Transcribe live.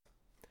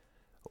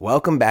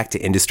Welcome back to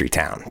Industry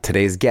Town.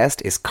 Today's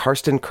guest is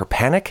Karsten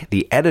Krpanek,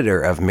 the editor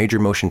of major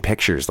motion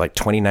pictures like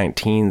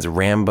 2019's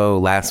Rambo: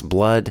 Last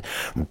Blood,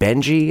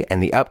 Benji,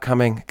 and the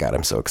upcoming, God,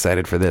 I'm so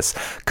excited for this,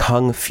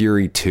 Kung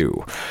Fury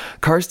 2.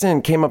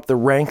 Karsten came up the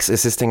ranks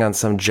assisting on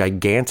some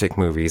gigantic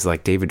movies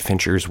like David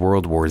Fincher's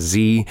World War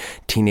Z,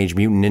 Teenage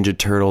Mutant Ninja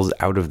Turtles: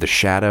 Out of the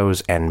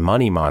Shadows, and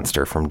Money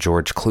Monster from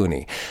George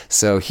Clooney.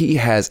 So he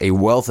has a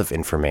wealth of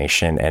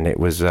information, and it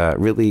was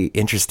really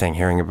interesting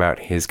hearing about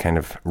his kind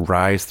of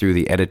rise through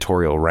the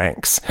editorial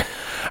ranks.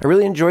 I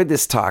really enjoyed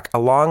this talk,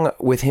 along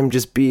with him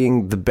just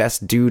being the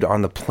best dude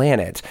on the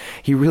planet.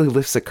 He really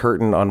lifts a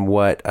curtain on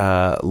what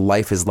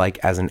life is like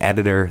as an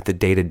editor, the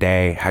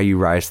day-to-day, how you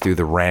rise through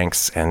the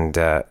ranks, and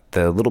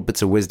the little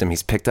bits of wisdom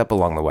he's picked up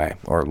along the way,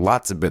 or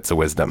lots of bits of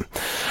wisdom.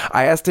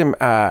 I asked him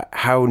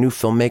how new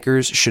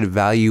filmmakers should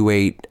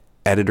evaluate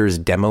editors'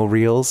 demo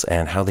reels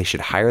and how they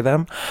should hire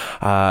them.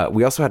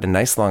 We also had a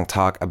nice long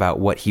talk about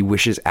what he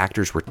wishes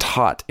actors were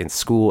taught in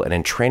school and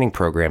in training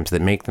programs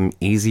that make them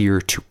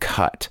easier to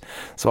cut.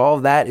 So all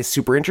of that is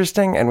super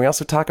interesting, and we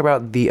also talk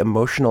about the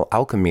emotional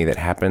alchemy that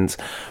happens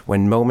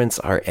when moments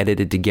are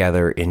edited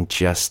together in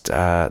just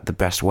the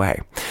best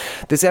way.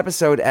 This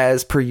episode,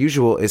 as per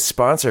usual, is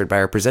sponsored by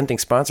our presenting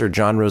sponsor,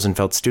 John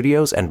Rosenfeld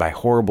Studios, and by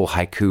Horrible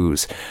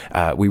Haikus.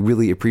 We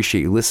really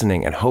appreciate you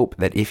listening and hope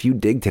that if you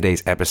dig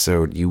today's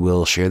episode, you will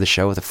share the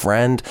show with a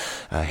friend,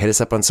 hit us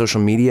up on social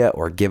media,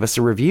 or give us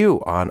a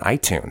review on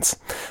iTunes.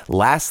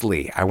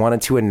 Lastly, I wanted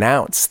to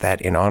announce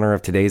that in honor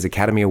of today's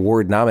Academy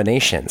Award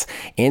nominations,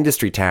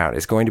 Industry Town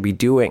is going to be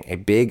doing a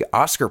big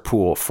Oscar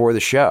pool for the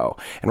show,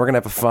 and we're going to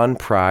have a fun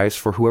prize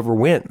for whoever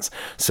wins.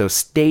 So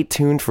stay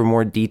tuned for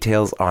more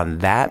details on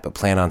that, but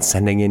plan on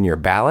sending in your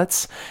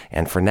ballots.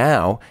 And for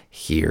now,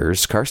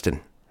 here's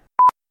Karsten.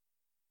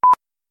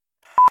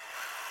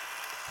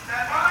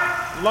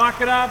 Lock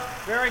it up,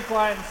 very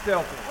quiet and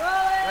stealthy.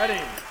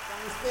 Ready.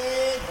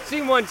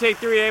 Scene 1, take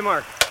 3, A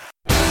mark.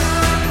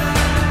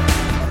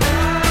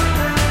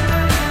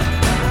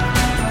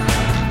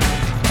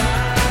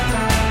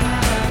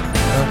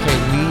 Okay,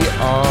 we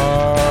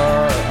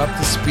are up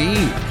to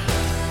speed.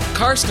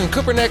 Karsten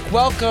Krpanek,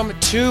 welcome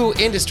to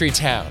Industry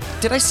Town.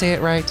 Did I say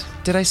it right?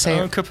 Did I say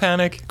it?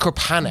 Krpanek.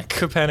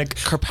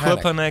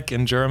 Krpanek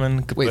in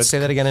German. Wait, say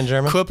that again in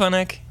German?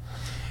 Krpanek.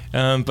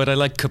 But I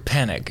like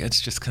Krpanek.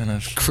 It's just kind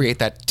of create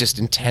that just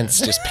intense,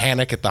 just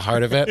panic at the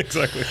heart of it.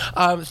 Exactly.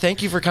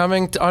 Thank you for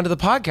coming onto the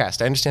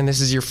podcast. I understand this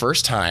is your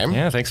first time.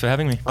 Yeah, thanks for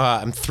having me.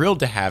 I'm thrilled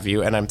to have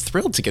you, and I'm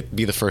thrilled to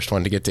be the first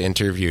one to get to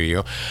interview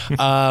you.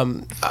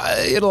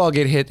 It'll all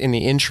get hit in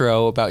the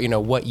intro about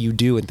what you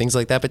do and things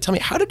like that. But tell me,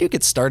 how did you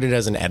get started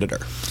as an editor?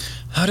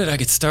 How did I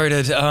get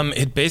started?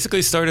 It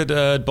basically started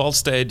at Ball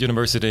State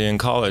University in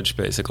college,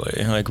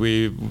 basically. I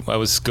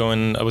was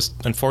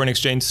a foreign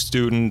exchange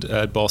student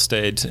at Ball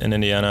State in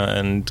Indiana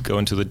and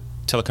going to the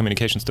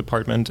telecommunications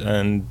department,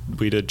 and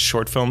we did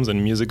short films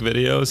and music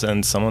videos,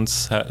 and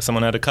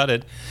someone had to cut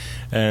it.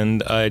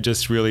 And I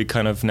just really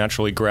kind of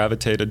naturally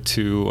gravitated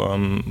to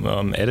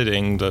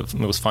editing. It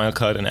was Final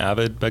Cut and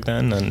Avid back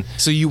then. And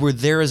so you were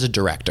there as a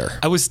director?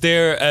 I was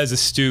there as a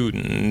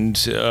student,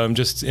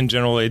 just in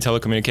general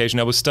telecommunication.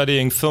 I was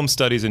studying film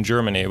studies in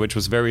Germany, which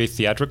was very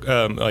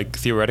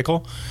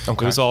theoretical. Okay.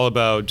 It was all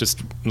about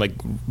just like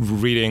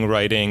reading,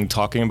 writing,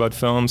 talking about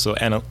films, so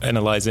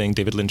analyzing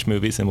David Lynch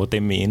movies and what they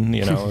mean,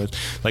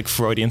 like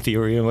Freudian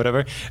theory or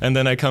whatever. And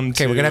then I come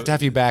to... Okay, we're going to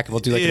have you back. We'll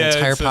do an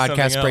entire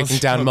podcast breaking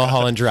down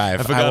Mulholland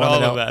Drive. I forgot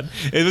all of that.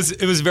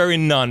 It was very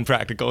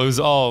non-practical. It was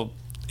all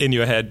in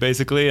your head,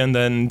 basically. And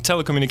then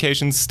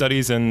telecommunications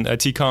studies and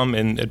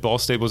TCOM at Ball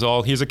State was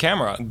all, here's a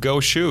camera,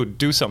 go shoot,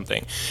 do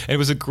something. And it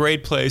was a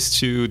great place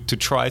to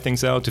try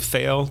things out, to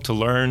fail, to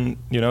learn.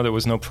 There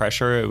was no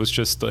pressure. It was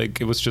just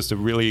a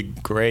really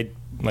great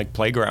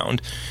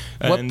playground.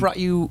 What brought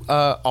you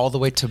all the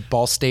way to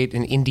Ball State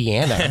in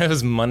Indiana? It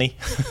was money.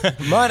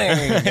 Money.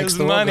 It was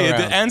money.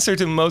 The answer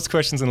to most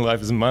questions in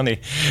life is money.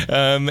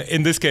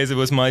 In this case, it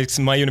was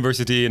my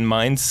university in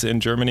Mainz in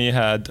Germany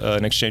had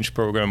an exchange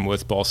program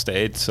with Ball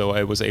State, so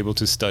I was able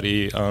to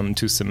study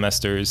 2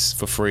 semesters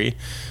for free,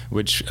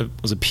 which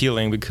was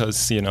appealing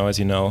because, as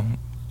you know,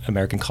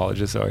 American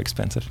colleges are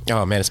expensive.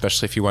 Oh man,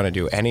 especially if you want to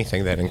do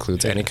anything that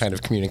includes any kind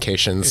of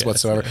communications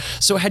whatsoever.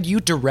 So had you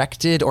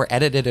directed or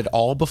edited at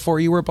all before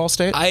you were at Ball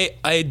State?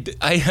 I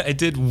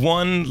did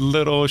one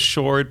little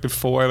short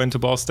before I went to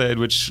Ball State,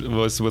 which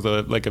was with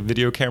a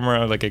video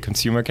camera, like a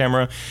consumer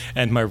camera,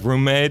 and my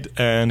roommate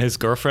and his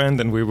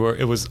girlfriend, and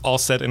it was all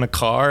set in a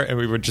car, and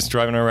we were just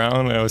driving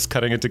around, and I was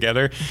cutting it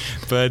together.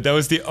 But that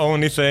was the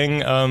only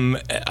thing.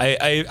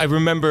 I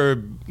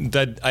remember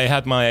that I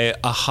had my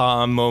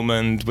aha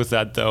moment with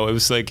that though. It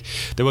was like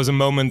there was a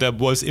moment that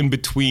was in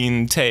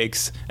between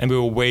takes, and we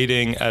were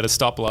waiting at a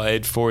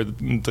stoplight for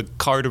the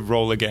car to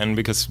roll again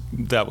because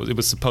it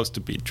was supposed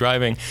to be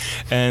driving,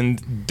 and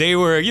they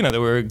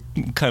were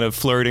kind of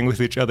flirting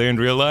with each other in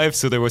real life,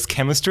 so there was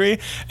chemistry.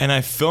 And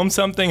I filmed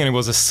something, and it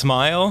was a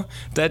smile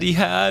that he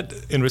had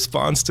in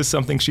response to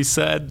something she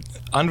said,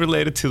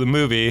 unrelated to the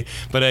movie,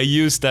 but I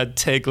used that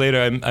take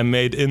later. I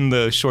made in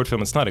the short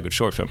film. It's not a good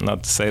short film,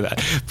 not to say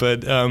that,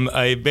 but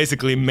I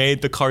basically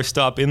made the car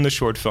stop in the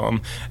short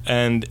film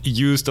and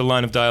used a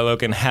line of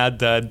dialogue and had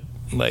that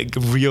like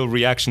real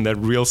reaction, that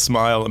real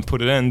smile, and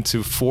put it in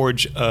to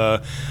forge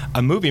a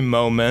movie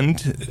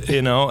moment,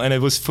 and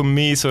it was for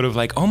me sort of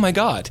like, oh my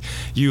God,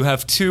 you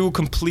have two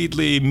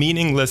completely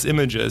meaningless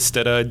images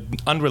that are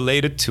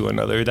unrelated to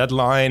another. That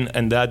line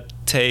and that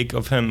take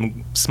of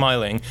him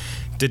smiling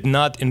did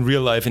not in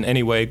real life in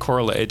any way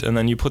correlate, and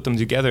then you put them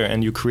together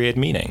and you create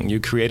meaning, you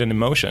create an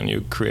emotion,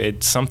 you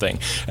create something.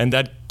 And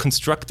that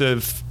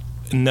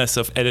constructiveness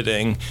of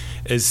editing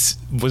was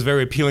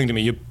very appealing to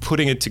me. You're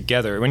putting it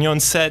together. When you're on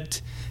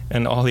set,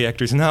 and all the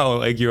actors know,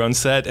 like, you're on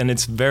set and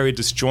it's very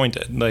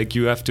disjointed. Like,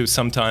 you have to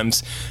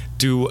sometimes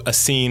do a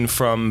scene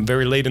from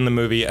very late in the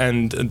movie,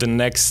 and the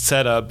next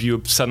setup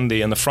you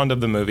suddenly in the front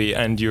of the movie,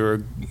 and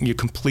you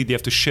completely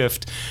have to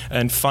shift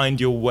and find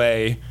your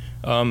way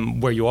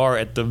where you are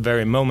at the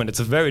very moment. It's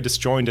a very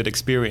disjointed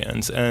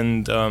experience,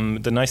 and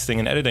the nice thing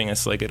in editing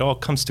is like it all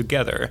comes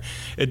together.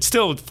 It's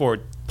still for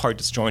part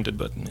disjointed,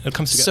 but it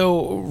comes together.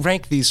 So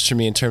rank these for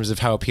me in terms of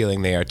how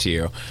appealing they are to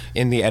you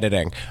in the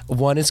editing.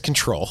 One is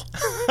control.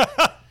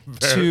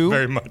 Two,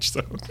 very much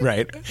so.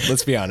 Right.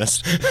 Let's be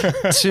honest.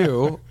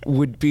 Two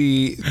would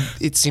be,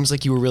 it seems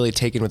like you were really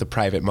taken with a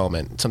private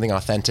moment, something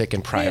authentic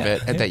and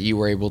private, and that you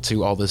were able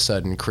to all of a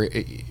sudden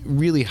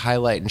really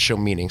highlight and show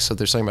meaning. So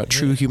there's something about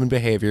true human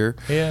behavior.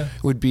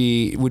 Would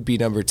be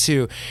number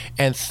two.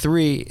 And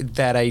three,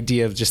 that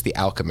idea of just the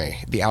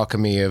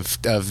alchemy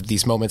of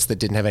these moments that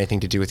didn't have anything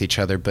to do with each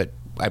other, but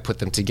I put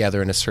them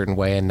together in a certain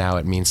way, and now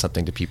it means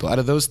something to people. Out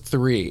of those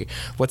three,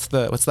 what's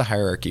the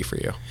hierarchy for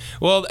you?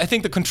 Well, I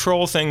think the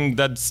control thing,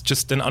 that's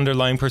just an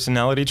underlying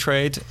personality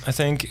trait, I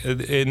think.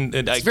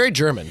 It's very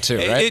German too,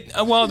 right?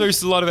 Well,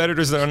 there's a lot of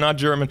editors that are not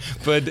German,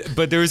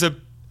 but there's a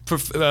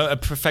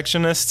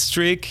perfectionist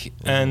streak,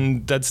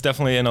 and that's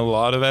definitely in a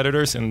lot of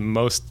editors, and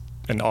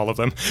all of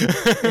them.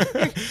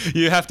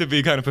 You have to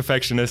be kind of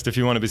perfectionist if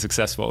you want to be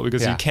successful,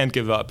 because you can't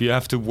give up. You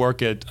have to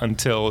work it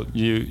until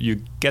you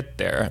get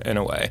there, in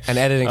a way. And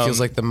editing feels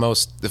like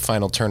the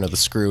final turn of the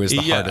screw is the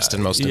hardest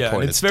and most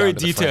important. It's very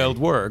detailed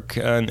work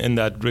in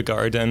that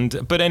regard.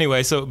 But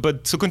anyway, so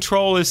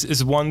control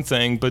is one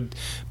thing, but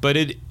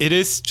it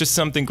is just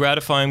something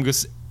gratifying,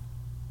 because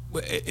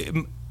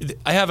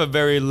I have a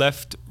very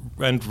left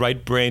and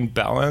right brain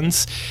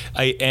balance.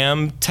 I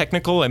am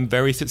technical. I'm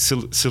very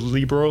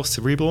cerebral.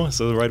 Cerebral is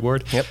that the right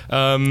word? Yep.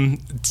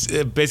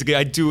 Basically,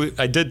 I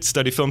did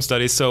study film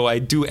studies, so I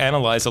do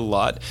analyze a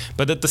lot.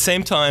 But at the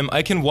same time,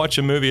 I can watch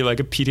a movie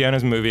like a P.T.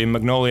 Anderson movie,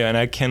 Magnolia,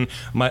 and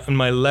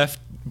my left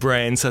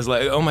brain says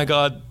like, oh my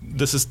God,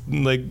 this is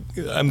like,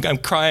 I'm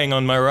crying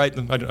on my right.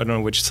 I don't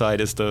know which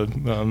side is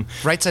the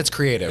right side's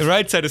creative.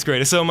 Right side is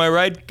creative. So my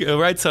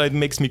right side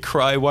makes me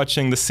cry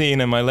watching the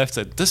scene, and my left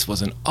side, this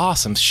was an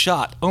awesome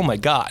shot. Oh my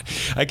God.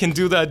 I can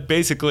do that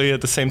basically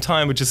at the same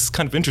time, which is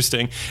kind of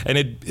interesting, and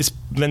it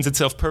lends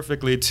itself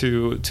perfectly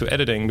to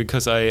editing,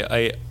 because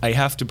I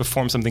have to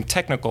perform something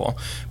technical,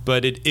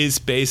 but it is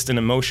based in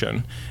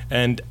emotion.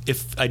 And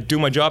if I do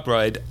my job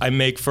right, I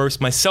make first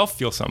myself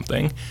feel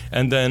something,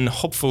 and then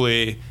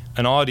hopefully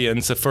an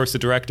audience, first a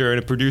director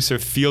and a producer,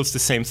 feels the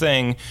same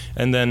thing,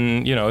 and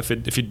then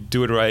if you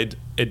do it right,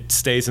 it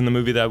stays in the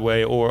movie that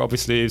way. Or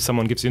obviously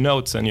someone gives you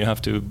notes and you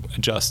have to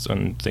adjust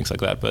and things like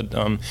that.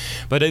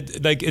 But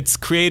it's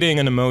creating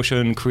an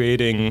emotion,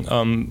 creating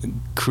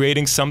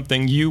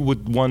something you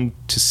would want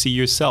to see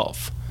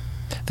yourself,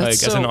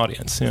 as an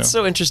audience. It's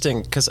so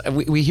interesting, because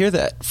we hear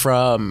that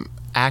from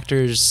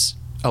actors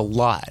a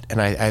lot, and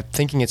I'm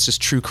thinking it's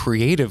just true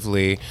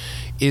creatively,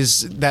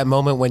 is that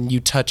moment when you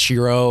touch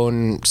your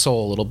own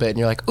soul a little bit and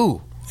you're like,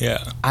 ooh,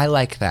 yeah, I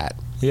like that.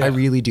 Yeah. I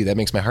really do. That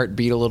makes my heart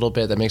beat a little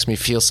bit. That makes me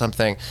feel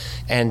something.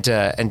 And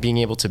being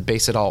able to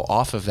base it all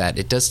off of that,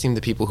 it does seem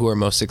the people who are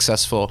most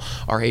successful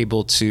are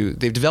able to,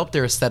 they've developed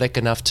their aesthetic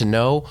enough to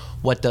know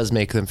what does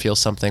make them feel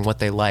something, what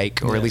they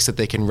like, or at least that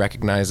they can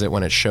recognize it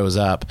when it shows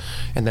up.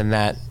 And then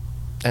that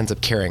ends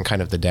up carrying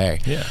kind of the day.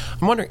 Yeah.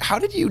 I'm wondering, how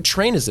did you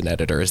train as an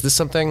editor? Is this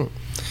something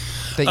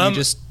that you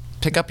just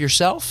pick up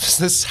yourself? Is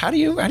this, how do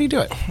you do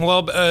it?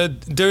 Well,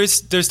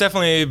 there's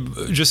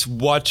definitely just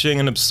watching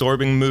and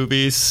absorbing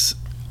movies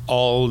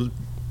all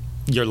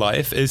your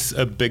life is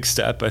a big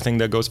step. I think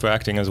that goes for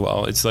acting as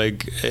well. It's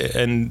like,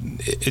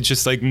 and it's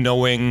just like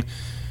knowing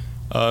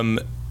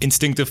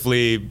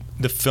instinctively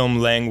the film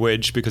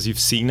language, because you've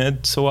seen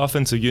it so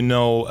often.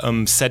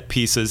 So set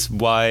pieces,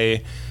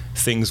 why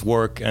things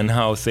work and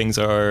how things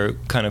are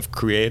kind of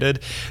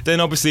created. Then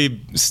obviously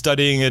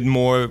studying it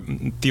more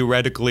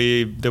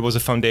theoretically, there was a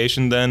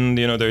foundation then.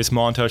 There's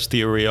montage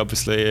theory,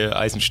 obviously,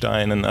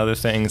 Eisenstein and other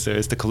things.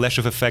 There's the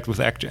Kuleshov effect, with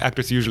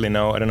actors usually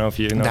know. I don't know if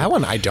you know. That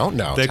one I don't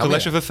know. The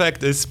Kuleshov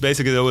effect is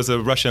basically, there was a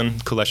Russian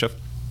Kuleshov.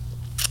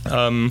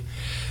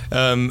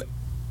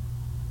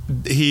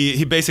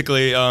 He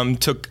basically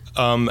took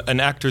an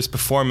actor's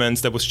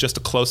performance that was just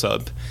a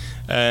close-up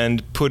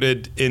and put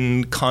it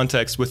in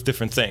context with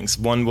different things.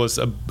 One was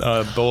a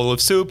bowl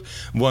of soup,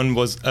 one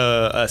was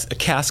a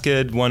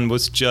casket, one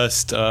was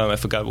just I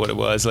forgot what it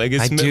was. Like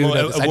it's I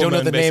don't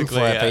know the name for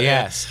it, but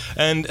yes.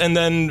 And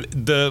then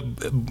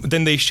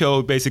then they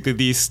showed basically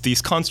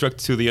these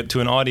constructs to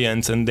an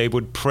audience, and they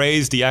would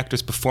praise the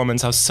actor's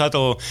performance, how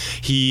subtle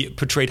he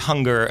portrayed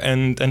hunger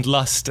and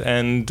lust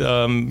and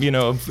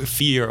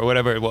fear or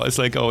whatever it was,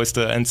 like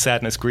and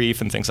sadness,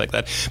 grief, and things like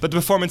that. But the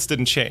performance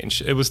didn't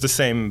change. It was the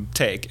same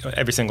take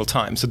every single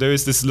time. So there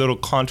is this little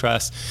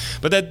contrast.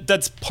 But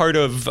that's part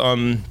of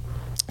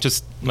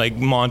just like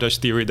montage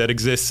theory that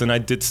exists, and I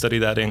did study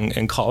that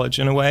in college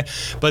in a way.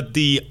 But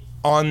the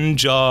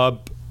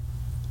on-job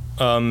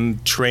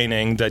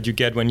training that you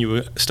get when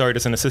you start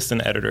as an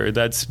assistant editor,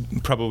 that's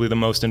probably the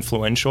most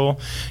influential,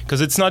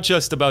 because it's not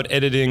just about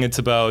editing, it's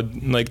about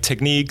like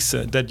techniques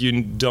that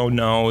you don't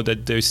know,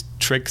 that there's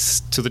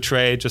tricks to the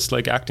trade, just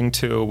like acting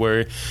too,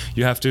 where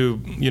you have to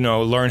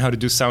learn how to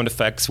do sound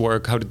effects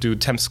work, how to do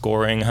temp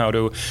scoring, how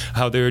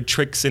there are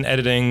tricks in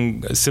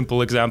editing. A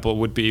simple example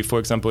would be, for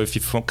example, if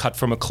you cut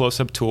from a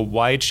close-up to a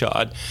wide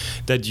shot,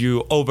 that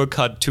you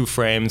overcut 2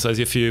 frames. As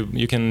if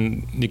you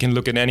can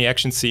look at any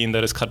action scene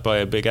that is cut by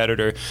a big editor,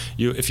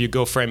 if you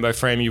go frame by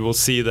frame, you will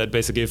see that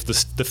basically if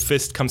the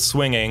fist comes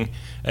swinging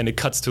and it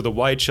cuts to the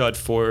wide shot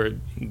for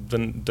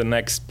the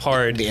next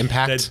part, the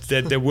impact,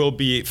 that there will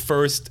be,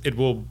 first it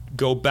will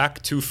go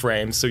back 2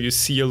 frames, so you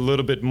see a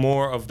little bit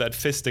more of that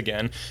fist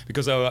again,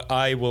 because our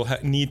eye will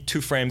need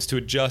 2 frames to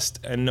adjust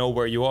and know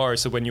where you are.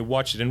 So when you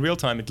watch it in real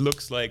time, it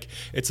looks like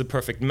it's a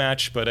perfect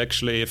match, but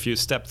actually if you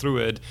step through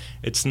it,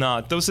 it's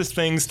not. Those are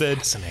things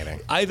that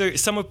either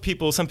some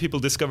people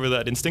discover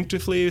that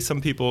instinctively,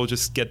 some people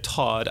just get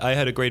taught. I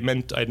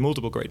had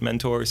multiple great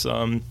mentors.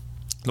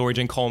 Laurie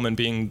Jane Coleman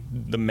being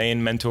the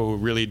main mentor who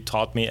really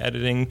taught me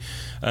editing,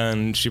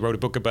 and she wrote a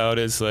book about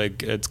it.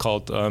 It's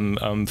called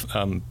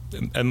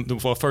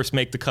First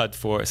Make the Cut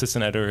for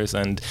assistant editors,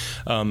 and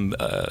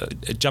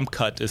Jump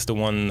Cut is the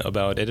one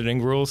about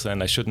editing rules.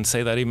 And I shouldn't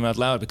say that even out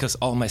loud because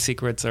all my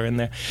secrets are in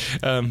there,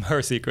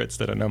 her secrets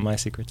that are not my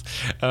secrets.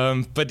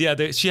 But yeah,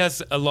 she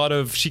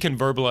can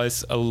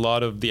verbalize a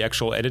lot of the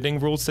actual editing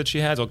rules that she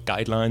has, or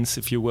guidelines,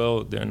 if you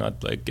will. They're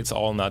not like, it's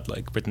all not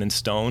like written in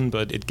stone,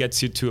 but it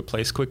gets you to a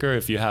place quicker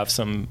if you have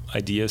some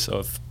ideas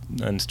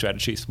and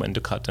strategies when to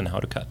cut and how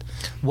to cut.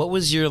 What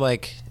was your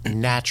like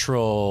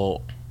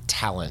natural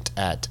talent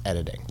at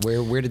editing?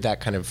 Where did that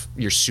kind of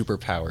your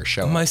superpower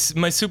show up? My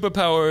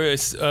superpower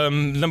is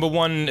number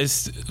one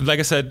is, like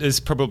I said, is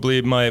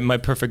probably my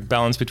perfect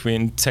balance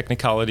between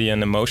technicality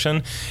and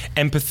emotion.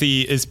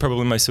 Empathy is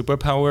probably my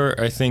superpower.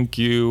 I think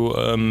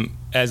you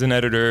as an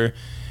editor,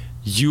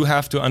 you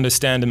have to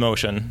understand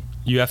emotion.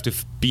 You have to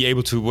be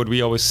able to, what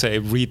we always say,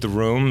 read the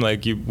room.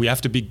 Like we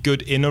have to be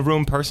good in a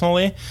room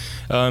personally,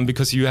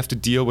 because you have to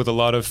deal with a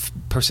lot of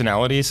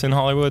personalities in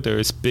Hollywood.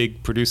 There's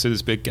big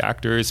producers, big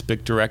actors,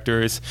 big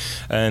directors,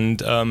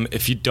 and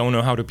if you don't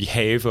know how to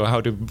behave or how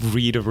to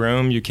read a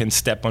room, you can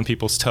step on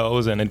people's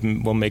toes, and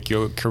it will make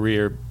your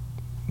career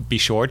be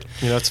short.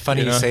 It's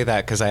funny you say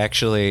that, because I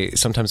actually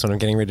sometimes when I'm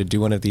getting ready to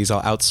do one of these,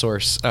 I'll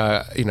outsource.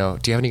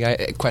 Do you have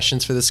any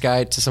questions for this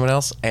guy to someone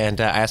else?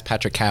 And I asked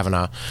Patrick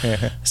Kavanaugh.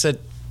 I said,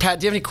 Pat,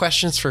 do you have any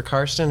questions for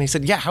Karsten? He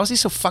said, yeah, how is he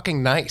so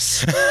fucking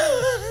nice?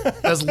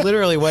 That's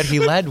literally what he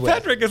led with.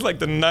 Patrick is like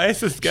the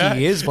nicest guy.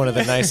 He is one of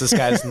the nicest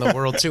guys in the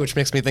world too, which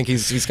makes me think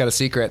he's got a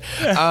secret.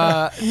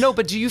 No,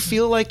 but do you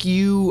feel like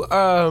you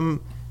have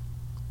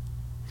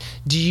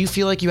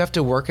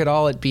to work at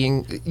all at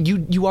being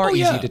you are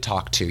easy to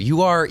talk to.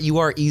 You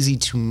are easy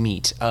to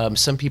meet.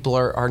 Some people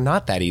are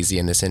not that easy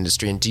in this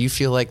industry. And do you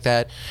feel like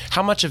that?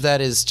 How much of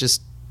that is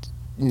just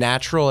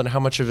natural, and how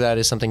much of that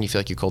is something you feel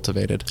like you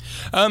cultivated?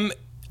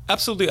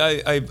 Absolutely.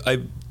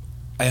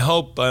 I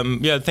hope.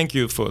 Thank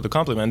you for the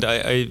compliment.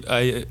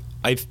 I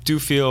do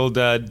feel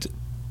that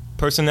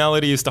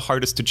personality is the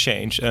hardest to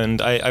change,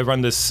 and I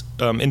run this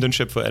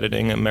internship for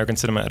editing, American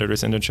Cinema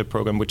Editors Internship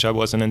Program, which I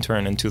was an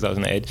intern in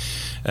 2008,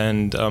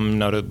 and I'm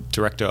now the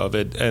director of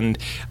it. And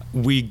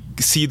we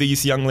see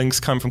these younglings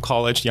come from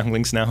college.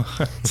 Younglings now.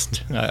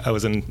 I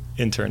was an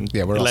intern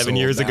 11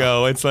 years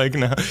ago. It's like,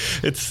 no,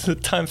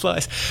 time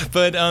flies.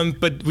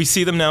 But we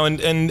see them now, and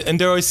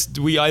there always,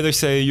 we either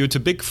say you're too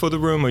big for the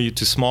room or you're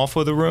too small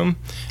for the room,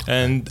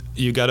 and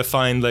you got to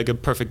find like a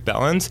perfect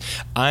balance.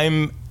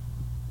 I'm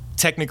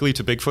technically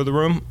too big for the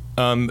room.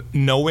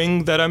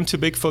 Knowing that I'm too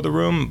big for the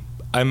room,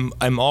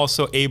 I'm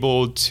also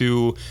able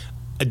to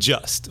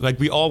adjust. Like,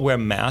 we all wear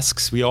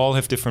masks. We all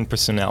have different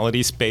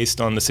personalities based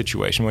on the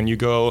situation. When you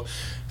go,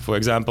 for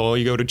example,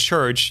 you go to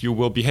church, you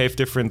will behave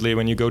differently.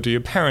 When you go to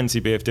your parents,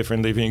 you behave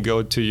differently. When you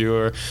go to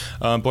your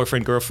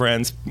boyfriend,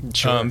 girlfriend's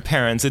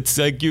parents, it's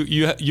like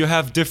you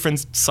have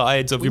different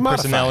sides of your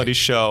personality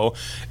show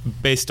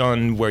based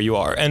on where you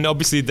are. And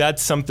obviously,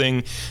 that's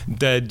something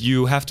that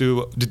you have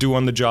to do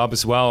on the job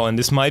as well. And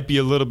this might be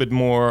a little bit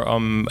more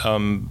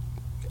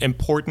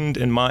important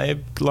in my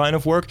line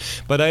of work,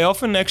 but I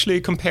often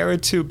actually compare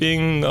it to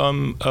being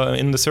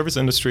in the service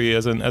industry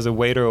as a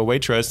waiter or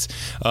waitress.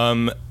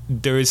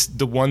 There is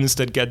the ones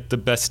that get the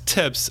best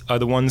tips are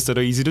the ones that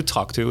are easy to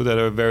talk to, that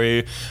are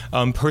very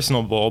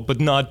personable,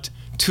 but not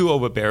too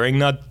overbearing,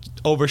 not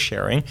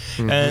oversharing,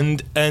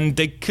 and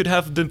they could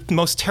have the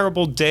most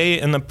terrible day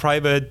in a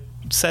private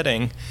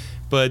setting,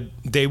 but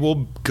they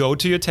will go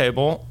to your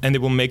table and they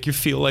will make you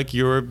feel like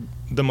you're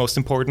the most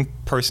important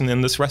person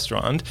in this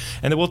restaurant,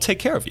 and they will take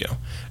care of you,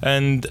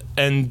 and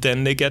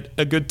then they get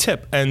a good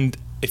tip. And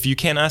if you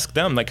can't ask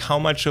them, like, how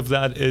much of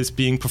that is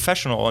being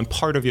professional and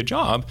part of your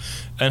job,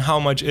 and how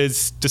much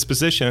is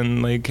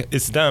disposition, like,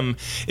 is them,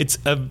 it's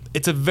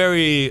a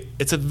very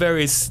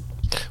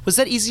Was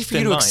that easy for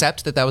you to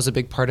accept that was a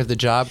big part of the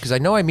job? Because I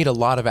know I meet a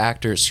lot of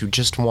actors who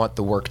just want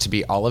the work to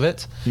be all of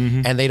it,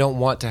 and they don't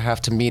want to have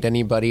to meet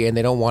anybody, and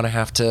they don't want to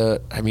have to,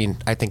 I mean,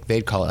 I think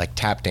they'd call it like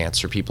tap dance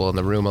for people in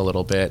the room a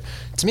little bit.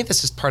 To me,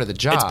 this is part of the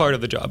job. It's part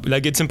of the job.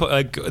 Like, it's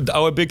like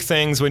our big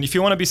things, if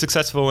you want to be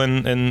successful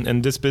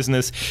in this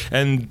business,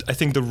 and I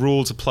think the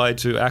rules apply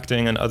to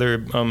acting and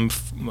other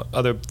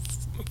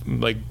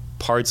like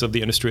parts of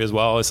the industry as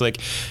well. It's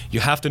like, you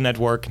have to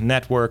network.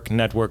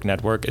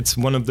 It's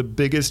one of the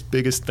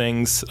biggest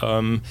things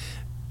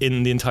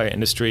in the entire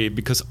industry,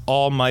 because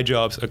all my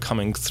jobs are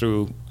coming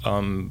through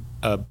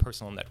a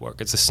personal network.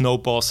 It's a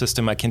snowball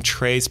system. I can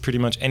trace pretty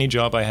much any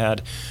job I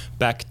had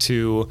back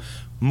to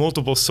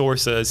multiple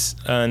sources,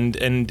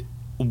 and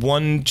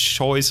one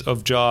choice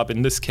of job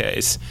in this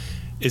case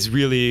is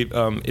really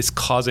is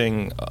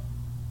causing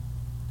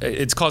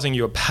it's causing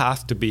your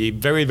path to be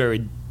very,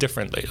 very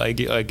differently. Like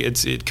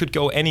it could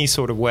go any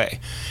sort of way.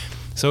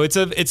 So it's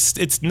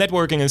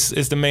networking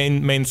is the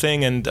main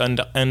thing,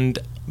 and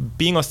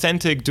being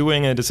authentic,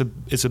 doing it is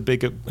a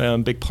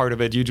big part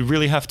of it. You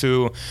really have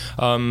to.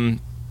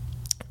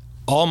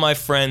 All my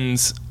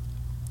friends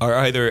are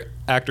either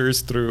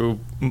actors through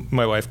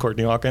my wife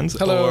Courtney Hawkins,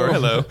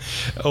 or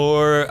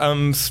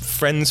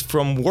friends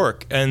from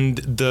work,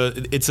 and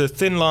it's a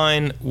thin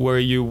line where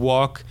you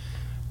walk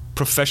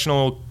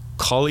professional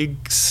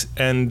colleagues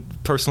and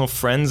personal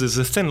friends is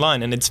a thin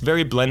line, and it's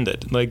very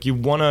blended. Like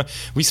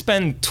we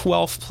spend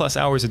 12 plus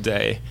hours a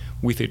day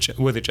with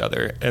each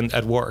other and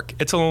at work.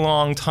 It's a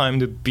long time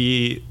to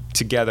be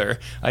together.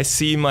 I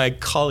see my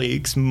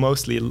colleagues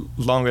mostly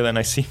longer than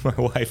I see my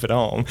wife at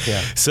home.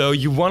 Yeah. So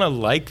you want to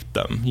like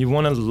them. You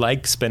want to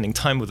like spending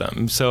time with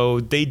them.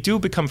 So they do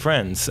become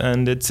friends,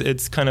 and it's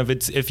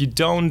if you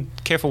don't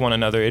care for one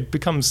another,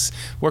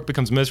 work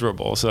becomes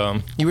miserable. So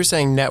you were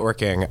saying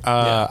networking.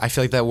 I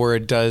feel like that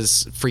word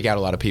does freak out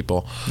a lot of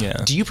people. Yeah.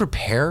 Do you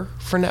prepare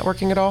for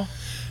networking at all?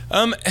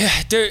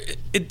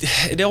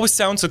 It always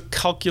sounds so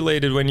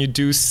calculated when you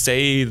do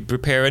say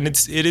prepare, and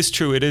it is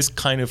true. It is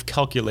kind of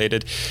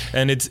calculated,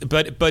 and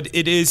but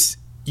it is.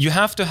 You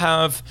have to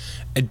have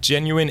a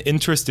genuine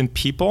interest in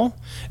people,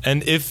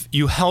 and if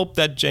you help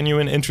that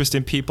genuine interest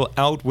in people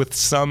out with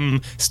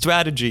some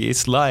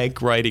strategies,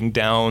 like writing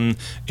down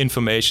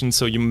information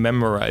so you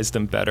memorize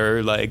them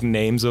better, like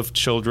names of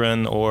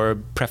children or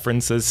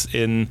preferences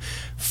in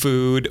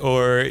food,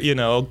 or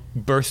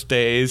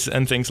birthdays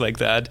and things like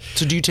that.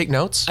 So do you take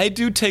notes? I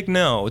do take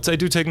notes.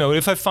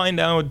 If I find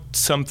out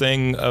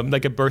something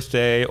like a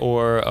birthday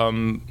or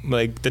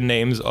like the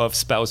names of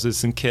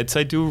spouses and kids,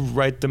 I do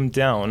write them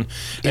down.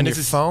 In your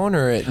phone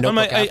or a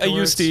notebook? I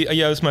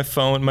use my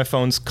phone. My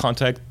phone's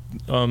contacts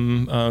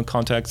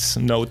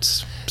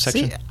notes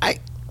section. See, I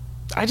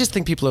just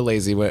think people are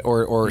lazy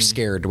or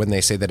scared when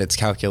they say that it's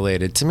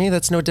calculated. To me,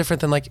 that's no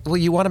different than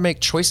you want to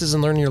make choices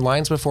and learn your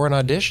lines before an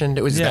audition.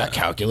 It was that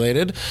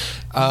calculated.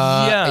 If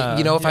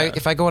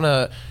I go on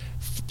a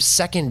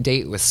second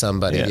date with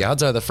somebody, the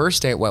odds are the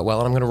first date went well,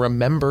 and I'm going to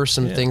remember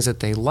some things that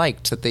they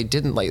liked, that they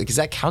didn't like. Is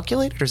that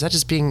calculated, or is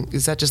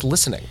that just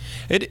listening?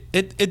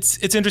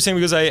 It's interesting,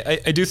 because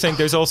I do think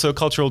there's also a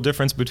cultural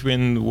difference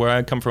between where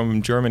I come from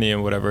in Germany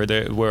and whatever,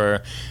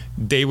 where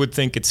they would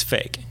think it's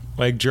fake.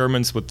 Like,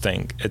 Germans would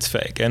think it's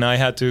fake, and I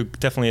had to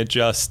definitely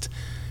adjust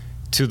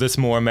to this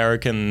more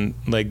American,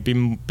 like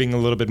being a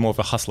little bit more of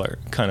a hustler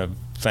kind of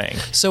thing.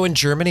 So in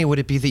Germany, would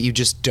it be that you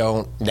just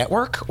don't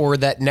network, or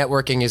that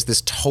networking is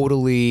this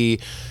totally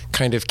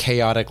kind of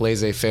chaotic,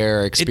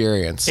 laissez-faire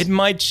experience? It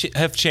might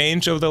have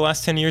changed over the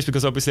last 10 years,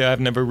 because obviously I've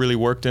never really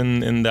worked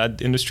in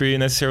that industry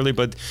necessarily,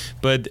 but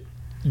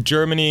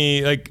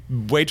Germany, like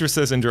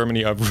waitresses in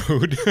Germany are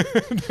rude.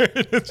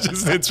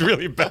 It's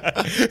really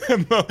bad.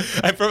 I'm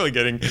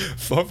probably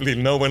hopefully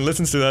no one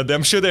listens to that.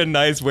 I'm sure they're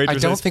nice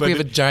waitresses. I don't think we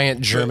have a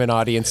giant German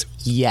audience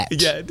yet.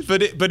 Yeah,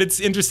 but it's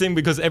interesting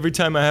because every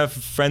time I have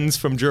friends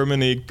from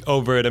Germany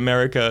over at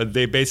America,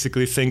 they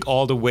basically think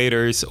all the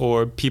waiters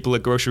or people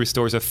at grocery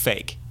stores are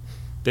fake.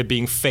 They're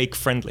being fake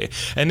friendly.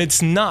 And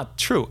it's not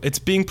true. It's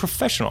being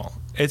professional.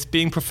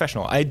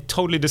 I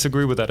totally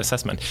disagree with that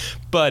assessment.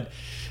 But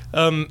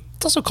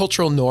it's also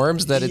cultural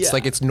norms that it's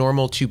like it's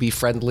normal to be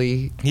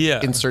friendly.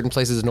 Yeah. In certain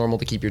places, it's normal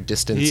to keep your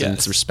distance and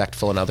it's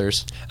respectful in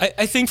others.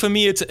 I think for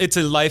me, it's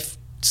a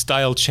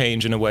lifestyle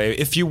change in a way.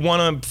 If you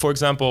want to, for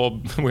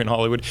example, we're in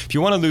Hollywood, if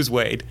you want to lose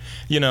weight,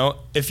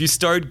 if you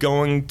start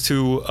going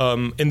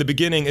to, in the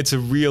beginning, it's a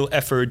real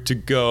effort to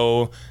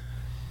go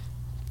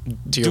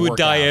do a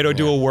diet or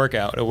do a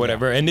workout or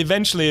whatever. And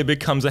eventually it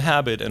becomes a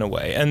habit in a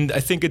way. And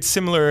I think it's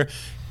similar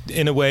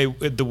in a way,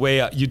 the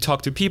way you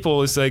talk to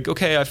people is like,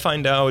 okay, I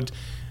find out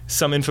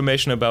some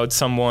information about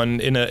someone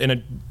in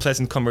a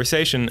pleasant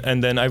conversation,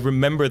 and then I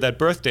remember that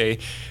birthday,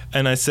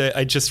 and I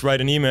just write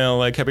an email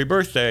like happy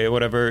birthday or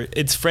whatever.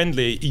 It's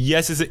friendly.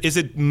 Yes, is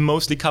it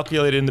mostly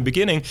calculated in the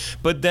beginning,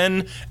 but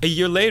then a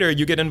year later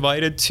you get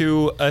invited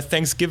to a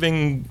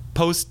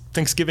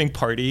post-Thanksgiving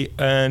party,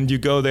 and you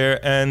go there,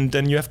 and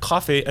then you have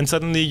coffee, and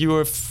suddenly you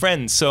are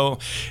friends. So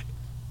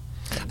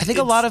I think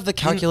a lot of the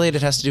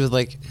calculated has to do with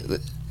like,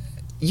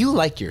 you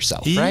like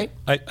yourself, right?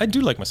 I do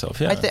like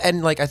myself, yeah. I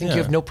think you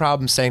have no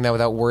problem saying that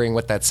without worrying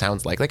what that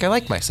sounds like. Like, I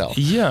like myself.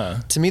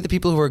 Yeah. To me, the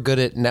people who are good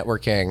at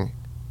networking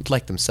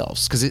like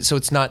themselves. So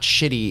it's not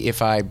shitty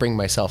if I bring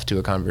myself to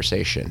a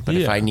conversation. But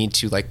if I need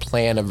to like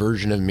plan a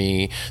version of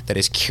me that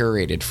is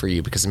curated for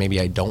you because maybe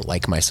I don't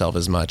like myself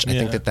as much, I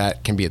think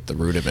that can be at the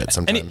root of it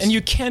sometimes. And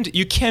you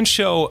can't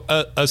show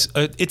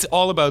it's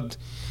all about,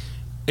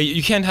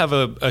 you can't have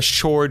a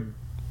short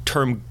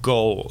term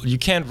goal. You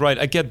can't write,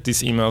 I get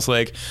these emails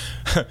like,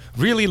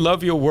 really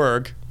love your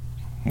work.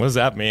 What does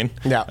that mean?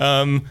 Yeah.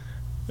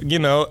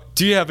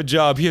 Do you have a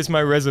job? Here's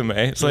my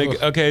resume. It's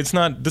like, okay,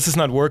 this is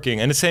not working.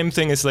 And the same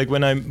thing is like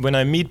when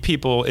I meet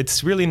people,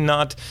 it's really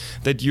not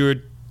that you're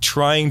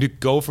trying to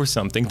go for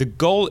something. The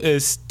goal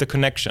is the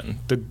connection.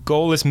 The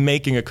goal is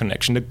making a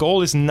connection. The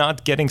goal is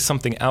not getting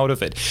something out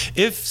of it.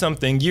 If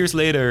something years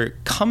later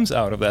comes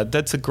out of that,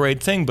 that's a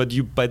great thing, but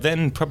you by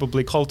then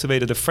probably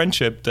cultivated a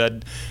friendship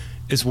that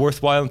is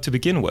worthwhile to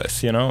begin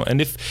with,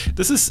 And if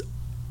this is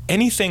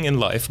anything in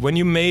life, when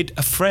you made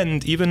a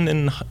friend, even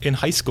in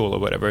high school or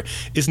whatever,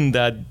 isn't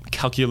that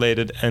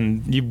calculated,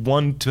 and you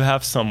want to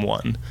have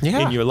someone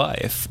in your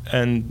life,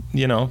 and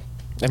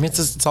I mean,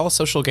 it's all a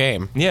social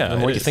game. Yeah, the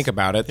more you think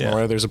about it, the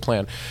more there's a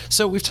plan.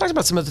 So we've talked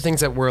about some of the things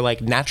that were like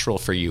natural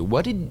for you.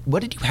 What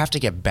did you have to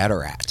get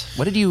better at?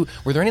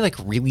 Were there any like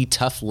really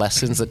tough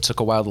lessons that took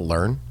a while to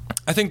learn?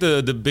 I think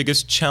the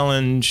biggest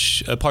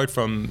challenge, apart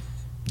from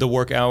the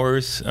work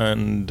hours,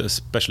 and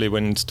especially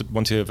once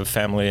you have a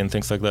family and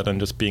things like that, and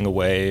just being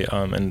away.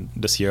 And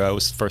this year,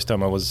 first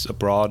time I was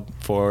abroad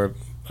for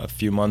a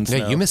few months.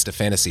 Yeah, you missed a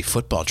fantasy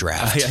football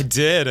draft. I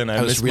did, and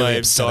I missed really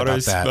my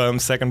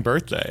daughter's second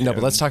birthday. No,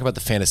 but let's talk about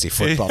the fantasy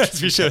football.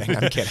 Yes, we should.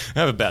 I'm kidding. I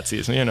have a bad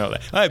season, you know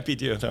that. I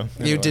beat you, though.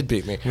 You did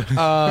beat me.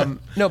 No,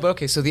 but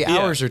okay. So the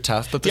hours are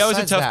tough. But the hours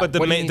are tough. That, but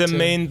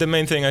the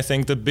main thing, I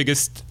think, the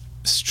biggest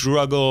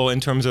struggle in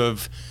terms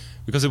of,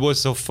 because it was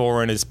so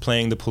foreign, is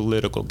playing the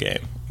political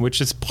game, which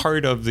is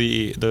part of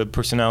the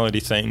personality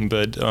thing.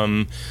 But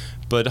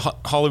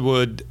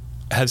Hollywood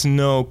has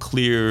no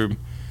clear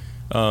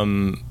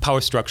power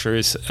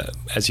structures,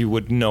 as you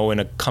would know in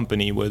a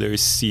company where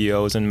there's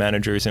CEOs and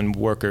managers and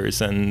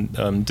workers,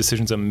 and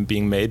decisions are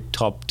being made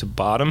top to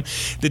bottom.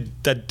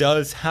 That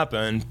does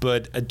happen,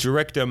 but a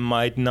director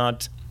might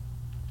not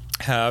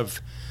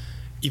have,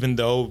 even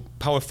though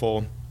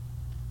powerful,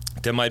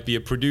 there might be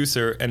a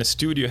producer and a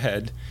studio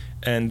head,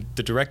 and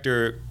the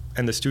director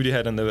and the studio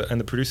head and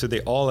the producer,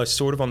 they all are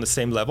sort of on the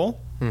same level.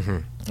 Mm-hmm.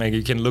 Like,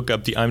 you can look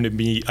up the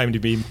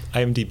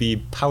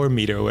IMDb power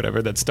meter or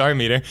whatever, that star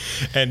meter,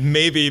 and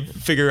maybe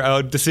figure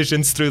out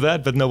decisions through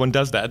that, but no one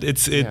does that.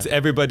 It's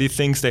everybody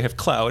thinks they have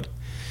clout,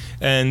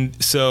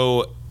 and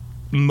so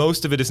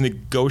most of it is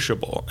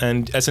negotiable.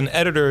 And as an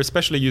editor,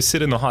 especially, you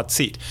sit in the hot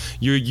seat.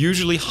 You're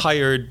usually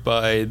hired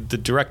by the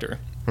director.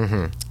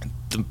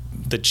 Mm-hmm.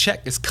 The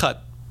check is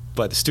cut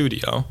by the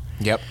studio.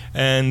 Yep.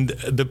 And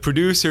the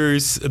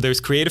producers, there's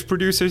creative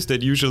producers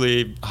that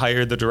usually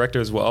hire the director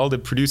as well. The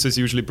producers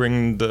usually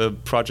bring the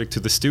project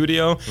to the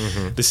studio.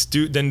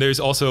 Mm-hmm. Then there's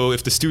also,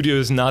 if the studio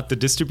is not the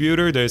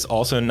distributor, there's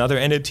also another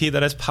entity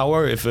that has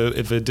power. If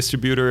a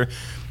distributor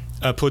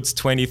puts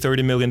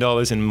 $20-30 million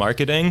in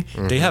marketing,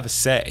 mm-hmm. they have a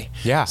say.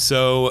 Yeah.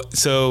 So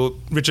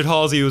Richard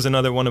Halsey, who was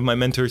another one of my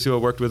mentors who I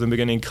worked with in the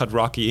beginning, cut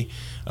Rocky.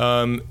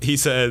 He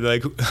said,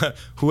 like,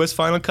 who has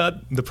final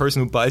cut? The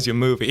person who buys your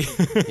movie.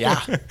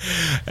 Yeah.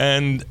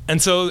 And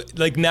so,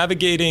 like,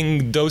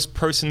 navigating those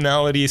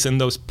personalities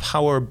and those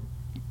power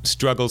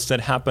struggles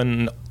that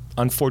happen,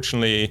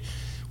 unfortunately,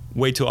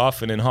 way too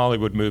often in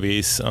Hollywood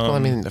movies. Well, I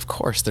mean, of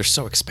course, they're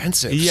so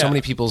expensive. Yeah. So many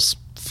people's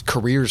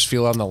careers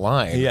feel on the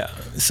line. Yeah.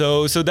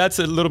 So that's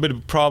a little bit of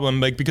a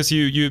problem, like, because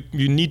you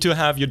need to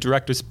have your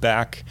directors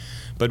back,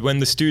 but when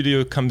the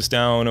studio comes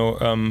down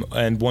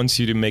and wants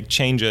you to make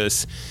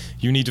changes,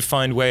 you need to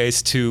find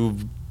ways to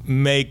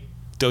make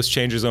those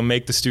changes or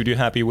make the studio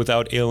happy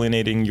without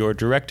alienating your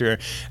director.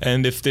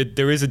 And if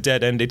there is a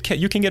dead end,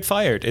 you can get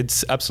fired.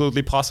 It's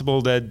absolutely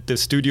possible that the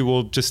studio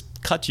will just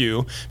cut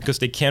you because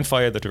they can't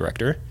fire the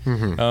director.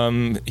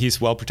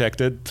 He's well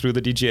protected through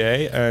the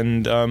DGA,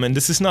 and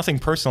this is nothing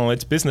personal.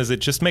 It's business.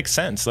 It just makes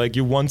sense. Like,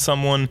 you want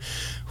someone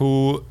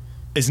who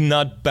is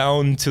not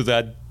bound to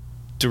that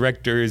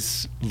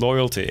director's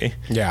loyalty.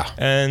 Yeah.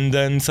 And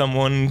then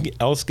someone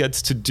else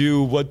gets to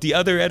do what the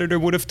other editor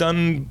would have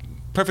done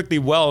perfectly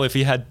well if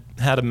he had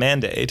a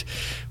mandate.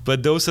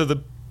 But those are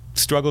the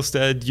struggles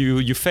that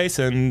you face,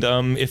 and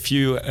if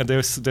you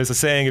there's a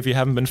saying, if you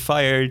haven't been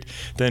fired,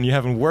 then you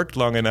haven't worked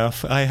long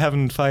enough. I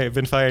haven't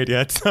been fired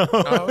yet, so.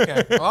 Oh,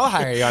 okay. Well, I'll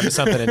hire you onto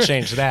something and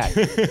change that.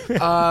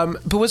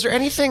 But was there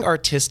anything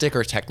artistic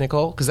or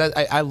technical? Because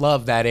I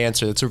love that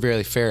answer. That's a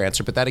really fair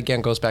answer, but that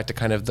again goes back to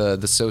kind of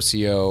the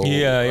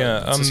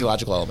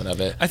sociological element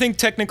of it. I think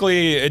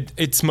technically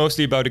it's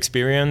mostly about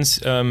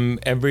experience.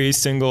 Every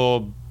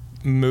single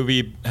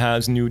movie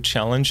has new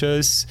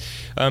challenges.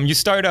 You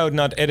start out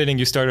not editing,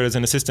 you start out as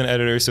an assistant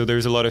editor, so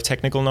there's a lot of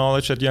technical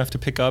knowledge that you have to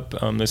pick up.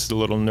 There's the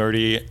little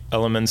nerdy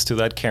elements to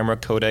that, camera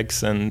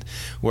codecs and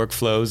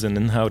workflows, and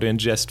then how to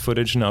ingest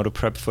footage and how to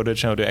prep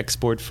footage, how to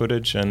export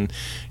footage, and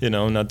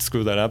not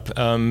screw that up.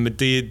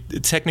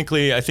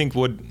 Technically, I think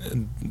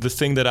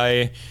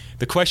the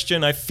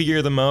question I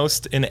fear the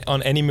most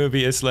on any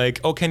movie is like,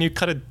 oh, can you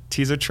cut a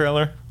teaser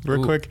trailer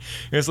real quick?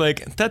 It's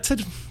like, that's a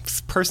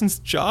person's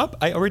job.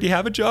 I already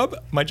have a job.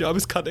 My job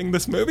is cutting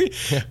this movie.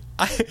 Yeah.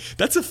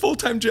 That's a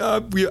full-time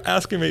job. You're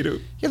asking me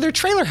to there are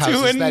trailer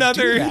houses do another that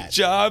do that.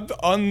 job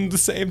on the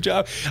same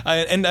job.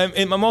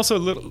 I'm also a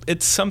little.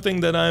 It's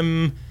something that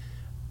I'm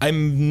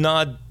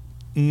not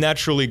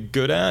naturally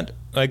good at.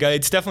 Like,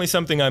 it's definitely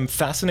something I'm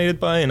fascinated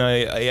by, and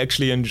I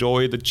actually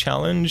enjoy the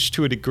challenge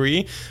to a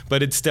degree,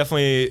 but it's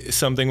definitely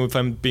something, if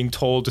I'm being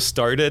told to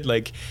start it,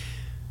 like,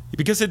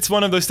 because it's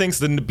one of those things,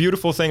 the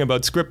beautiful thing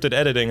about scripted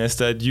editing is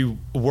that you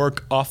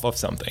work off of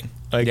something.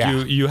 Like,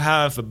 you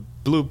have a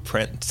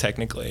blueprint,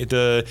 technically.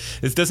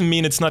 It doesn't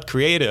mean it's not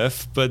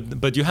creative,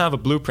 but you have a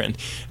blueprint.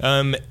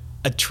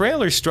 A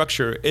trailer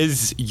structure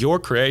is your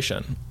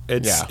creation.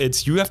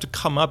 It's you have to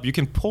come up. You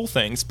can pull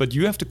things, but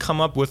you have to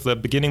come up with a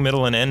beginning,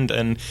 middle, and end,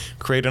 and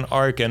create an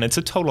arc. And it's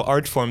a total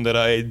art form that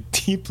I'm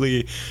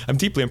deeply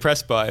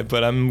impressed by.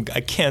 But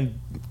I can't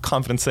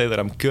confidently say that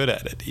I'm good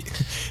at it.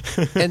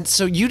 And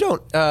so you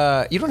don't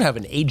have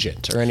an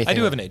agent or anything. I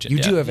do have an agent. You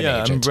do have an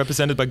agent. I'm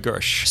represented by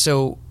Gersh.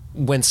 So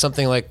when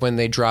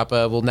they drop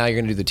now you're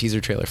going to do the teaser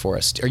trailer for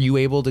us, are you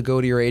able to go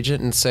to your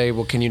agent and say,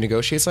 well, can you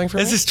negotiate something for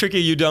me? This is tricky.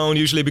 You don't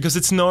usually, because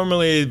it's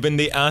normally, when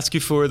they ask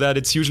you for that,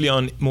 it's usually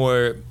on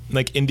more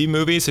like indie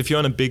movies. If you're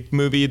on a big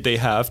movie, they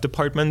have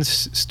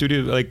departments,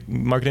 studio, like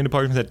marketing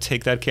departments that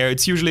take that care.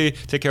 It's usually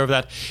take care of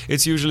that.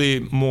 It's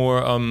usually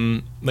more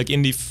like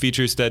indie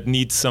features that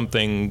need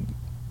something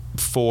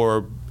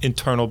for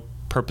internal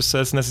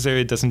purposes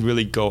necessary. It doesn't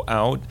really go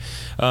out.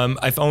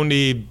 I've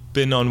only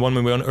been on one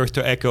movie, on Earth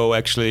to Echo,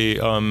 actually.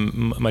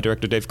 My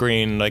director Dave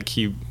Green, like,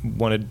 he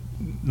wanted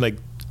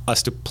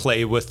us to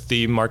play with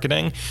the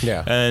marketing,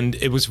 and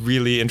it was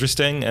really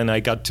interesting, and I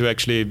did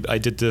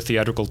the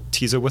theatrical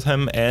teaser with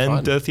him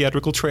and the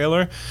theatrical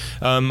trailer.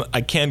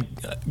 I can't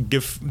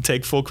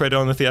take full credit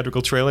on the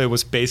theatrical trailer. It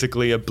was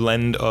basically a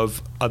blend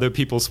of other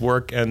people's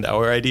work and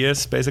our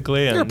ideas,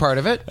 basically. You're a part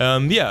of it.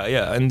 And it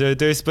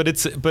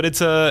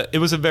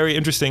was a very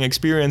interesting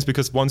experience,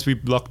 because once we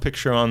blocked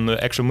picture on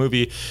the actual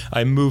movie,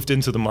 I moved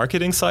into the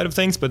marketing side of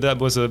things, but that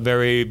was a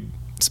very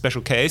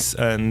special case,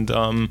 and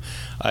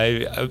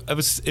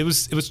it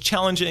was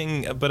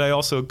challenging, but I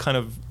also kind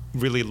of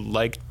really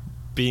liked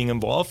being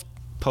involved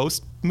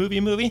post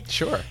movie.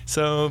 Sure.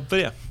 So, but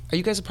yeah. Are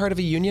you guys a part of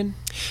a union?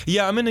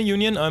 Yeah, I'm in a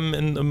union. I'm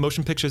in the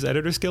Motion Pictures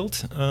Editors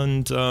Guild,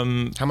 and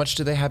how much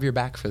do they have your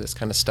back for this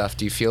kind of stuff?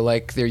 Do you feel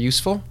like they're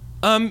useful?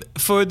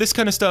 For this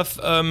kind of stuff,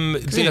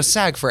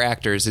 SAG for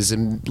actors is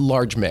a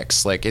large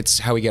mix. Like, it's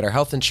how we get our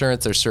health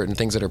insurance. There's certain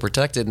things that are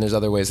protected, and there's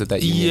other ways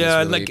that union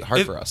is really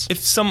hard for us.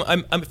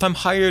 If I'm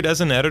hired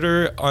as an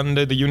editor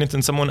under the unit,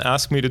 and someone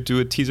asks me to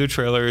do a teaser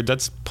trailer,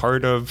 that's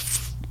part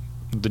of.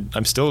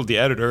 I'm still the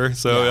editor,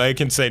 so I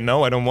can say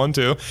no, I don't want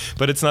to.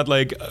 But it's not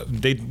like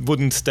they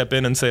wouldn't step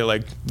in and say,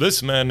 like,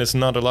 this man is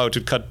not allowed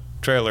to cut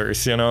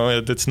trailers,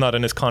 it's not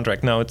in his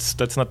contract. No,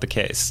 that's not the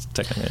case,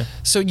 technically.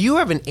 So you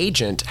have an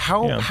agent.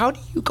 How do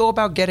you go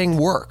about getting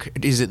work?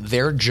 Is it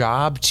their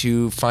job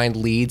to find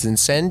leads and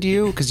send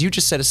you? Because you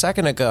just said a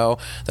second ago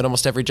that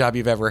almost every job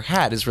you've ever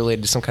had is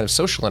related to some kind of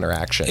social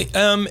interaction.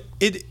 I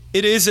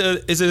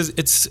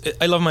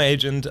love my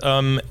agent,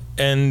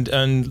 and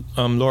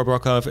Laura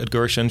Brockhoff at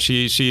Gersh, and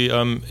she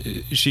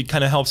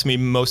kind of helps me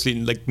mostly,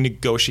 like,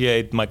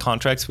 negotiate my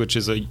contracts, which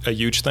is a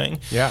huge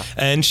thing. Yeah.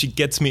 And she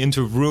gets me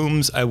into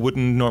rooms I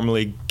wouldn't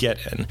normally get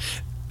in.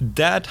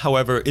 that,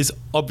 however, is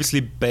obviously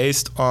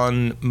based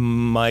on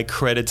my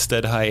credits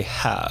that I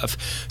have.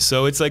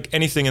 So it's like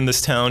anything in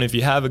this town. If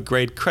you have a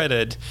great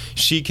credit,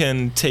 she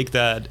can take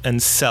that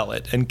and sell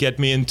it and get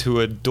me into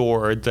a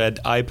door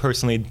that I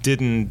personally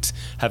didn't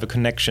have a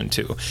connection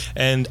to.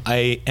 And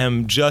I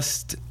am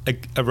just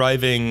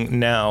arriving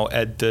now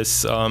at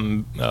this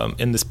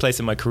in this place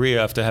in my career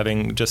after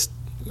having just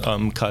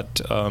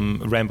cut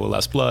Rambo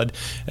Last Blood,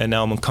 and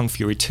now I'm on Kung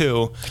Fury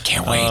 2. I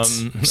can't wait.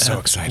 I'm so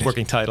excited.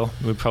 Working title.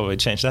 We'll probably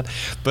change that.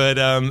 But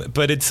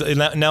it's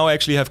now I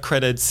actually have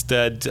credits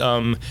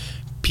that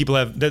people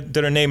have that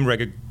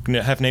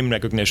are have name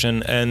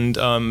recognition, and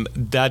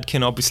that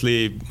can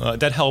obviously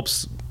that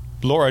helps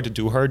Laura to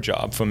do her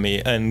job for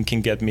me and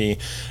can get me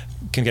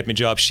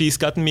jobs. She's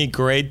gotten me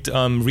great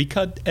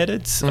recut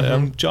edits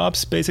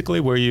jobs, basically,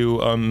 where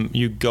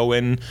you go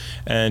in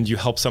and you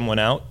help someone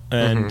out.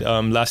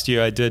 And last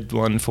year I did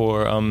one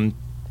for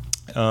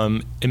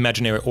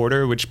Imaginary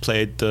Order, which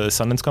played the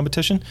Sundance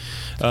competition.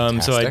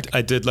 So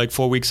I did like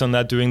 4 weeks on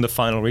that, doing the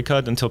final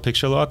recut until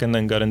Picture Lock, and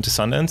then got into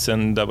Sundance,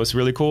 and that was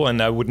really cool.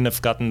 And I wouldn't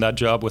have gotten that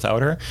job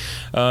without her.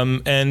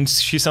 And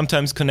she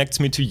sometimes connects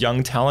me to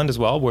young talent as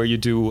well, where you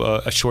do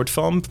a short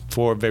film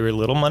for very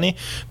little money,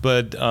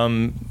 but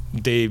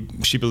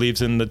she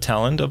believes in the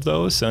talent of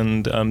those,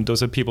 and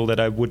those are people that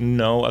I wouldn't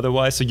know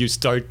otherwise. So you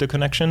start the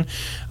connection.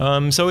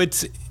 So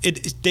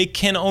they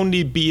can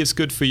only be as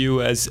good for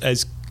you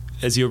as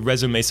your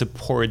resume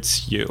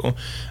supports you.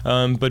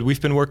 But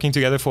we've been working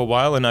together for a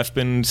while, and I've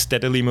been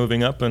steadily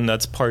moving up, and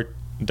that's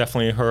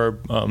definitely her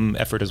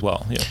effort as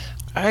well. Yeah.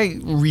 I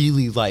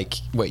really like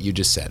what you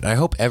just said. I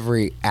hope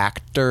every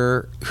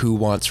actor who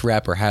wants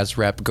rep or has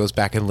rep goes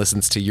back and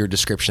listens to your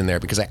description there,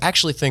 because I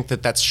actually think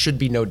that should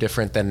be no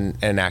different than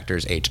an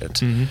actor's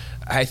agent.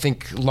 I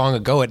think long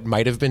ago it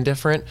might have been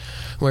different,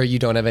 where you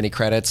don't have any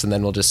credits and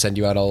then we'll just send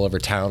you out all over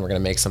town. We're going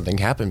to make something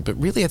happen. But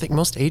really, I think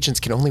most agents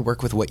can only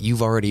work with what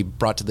you've already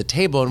brought to the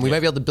table, and we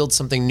might be able to build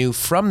something new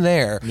from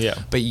there. Yeah.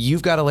 But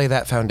you've got to lay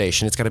that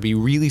foundation. It's got to be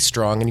really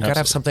strong, and you've got to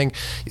have something.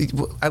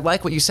 I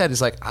like what you said.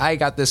 Is like, I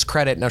got this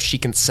credit, now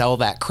she can sell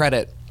that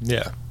credit.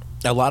 Yeah.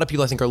 A lot of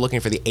people, I think, are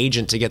looking for the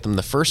agent to get them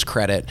the first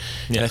credit,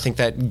 and I think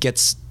that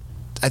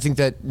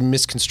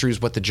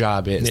misconstrues what the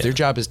job is. Their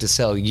job is to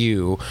sell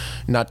you,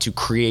 not to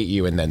create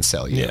you and then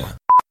sell you. Yeah.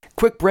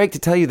 Quick break to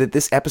tell you that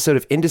this episode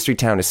of Industry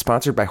Town is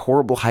sponsored by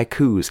Horrible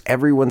Haikus,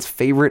 everyone's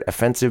favorite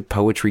offensive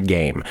poetry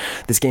game.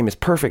 This game is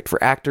perfect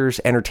for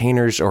actors,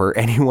 entertainers, or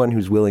anyone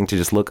who's willing to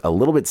just look a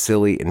little bit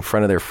silly in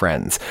front of their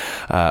friends.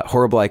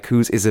 Horrible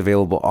Haikus is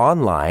available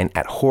online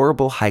at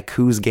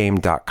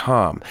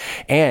horriblehaikusgame.com.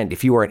 And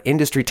if you are an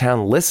Industry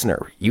Town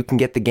listener, you can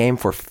get the game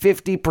for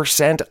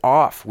 50%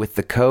 off with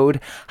the code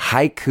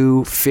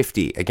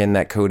Haiku50. Again,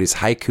 that code is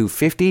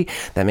Haiku50.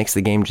 That makes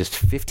the game just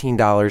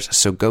 $15,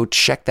 so go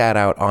check that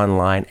out online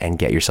and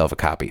get yourself a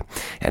copy.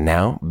 And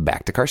now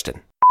back to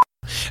Karsten.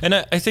 And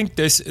I think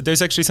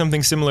there's actually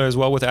something similar as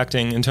well with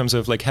acting in terms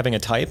of like having a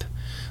type.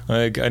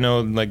 Like I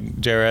know like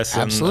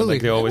JRS and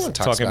like, they're always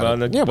talking about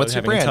like, what's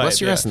your brand? What's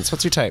your essence?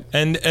 What's your type?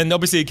 And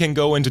obviously it can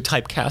go into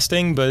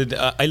typecasting, but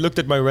I looked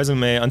at my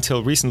resume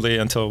until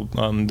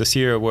this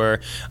year,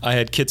 where I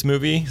had kids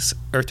movies,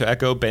 Earth to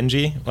Echo,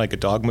 Benji, like a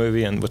dog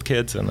movie and with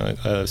kids, and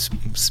a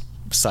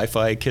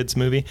sci-fi kids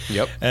movie.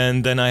 Yep.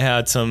 And then I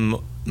had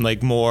some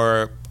like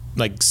more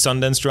like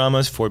Sundance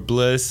dramas for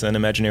Bliss and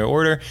Imaginary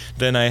Order.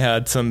 Then I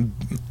had some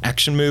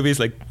action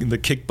movies like the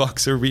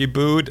Kickboxer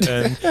reboot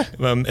and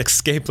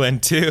Escape Plan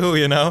 2,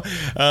 you know.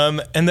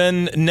 And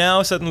then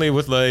now suddenly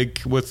with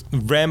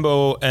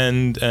Rambo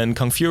and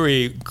Kung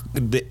Fury,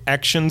 the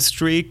action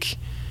streak.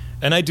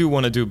 And I do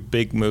want to do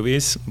big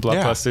movies.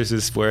 Blockbusters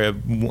is where,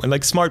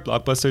 like smart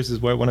blockbusters is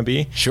where I want to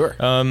be. Sure.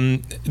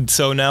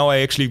 So now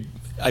I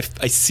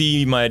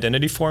see my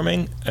identity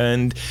forming,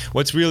 and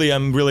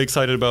I'm really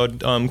excited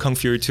about Kung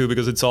Fury 2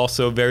 because it's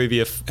also very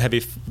heavy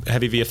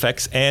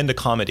VFX and a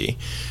comedy.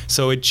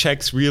 So it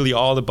checks really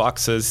all the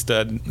boxes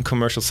that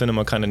commercial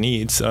cinema kind of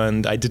needs.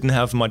 And I didn't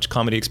have much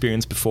comedy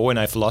experience before, and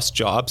I've lost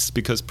jobs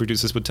because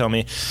producers would tell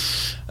me,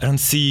 I don't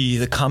see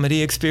the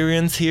comedy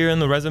experience here in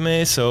the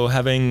resume. So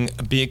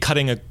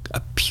cutting a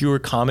pure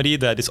comedy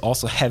that is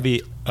also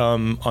heavy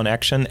on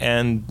action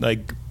and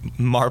like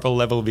Marvel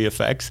level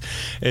VFX,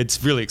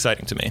 it's really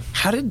exciting to me.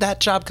 How did that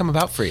job come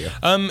about for you?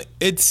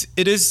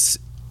 It is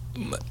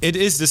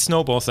the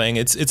snowball thing.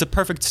 It's a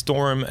perfect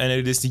storm, and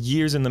it is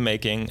years in the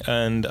making.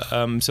 And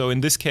so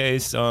in this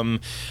case,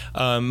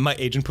 my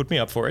agent put me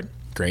up for it.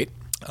 Great.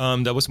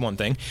 That was one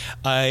thing.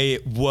 I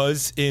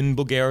was in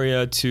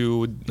Bulgaria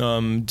to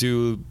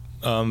do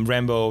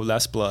Rambo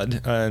Last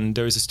Blood, and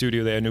there is a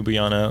studio there,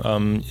 Ljubljana.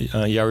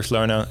 Jaroš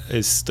Lerna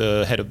is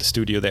the head of the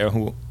studio there,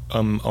 who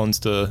owns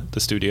the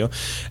studio,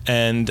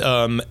 and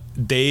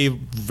they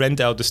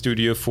rent out the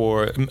studio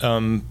for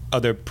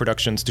other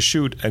productions to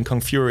shoot, and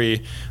Kung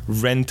Fury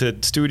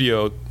rented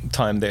studio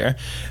time there.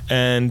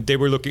 And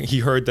he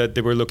heard that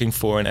they were looking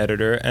for an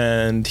editor,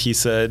 and he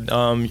said,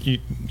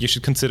 you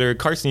should consider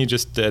Karsten, you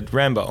just did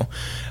Rambo.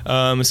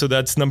 So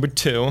that's number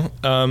 2.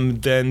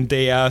 Then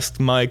they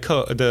asked I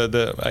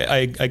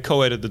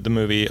co-edited the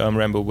movie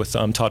Rambo with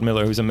Todd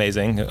Miller, who's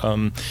amazing.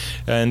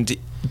 And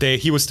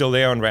he was still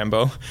there on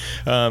Rambo.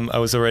 I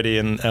was already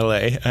in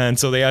LA, and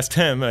so they asked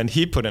him, and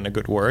he put in a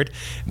good word.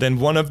 Then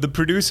one of the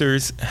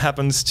producers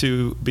happens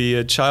to be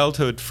a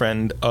childhood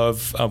friend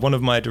of one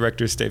of my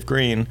directors, Dave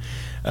Green,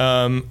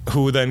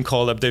 who then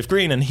called up Dave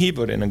Green, and he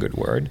put in a good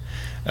word.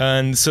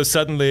 And so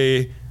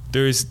suddenly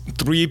there's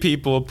 3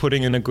 people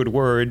putting in a good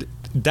word.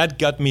 That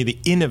got me the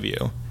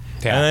interview.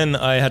 Yeah. And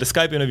then I had a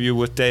Skype interview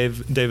with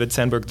David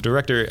Sandberg, the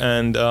director,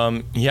 and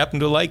he happened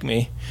to like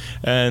me.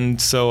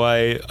 And so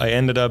I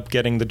ended up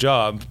getting the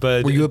job.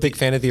 But were you a big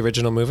fan of the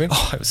original movie?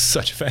 Oh, I was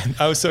such a fan.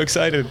 I was so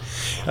excited.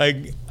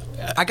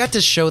 I got to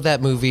show that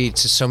movie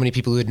to so many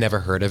people who had never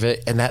heard of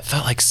it, and that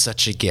felt like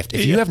such a gift.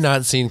 If you have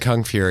not seen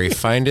Kung Fury,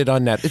 find it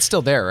on Netflix. It's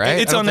still there,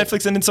 right? It's on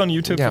Netflix, and it's on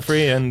YouTube for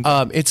free. And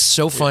it's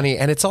so funny,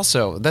 and it's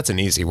also, that's an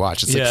easy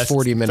watch. It's like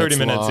 40 minutes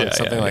long,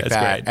 something like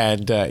that. Great.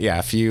 And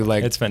if you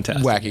like it's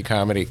fantastic. Wacky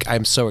comedy,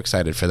 I'm so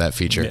excited for that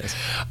feature. Yes.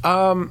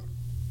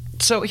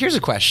 So here's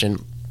a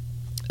question.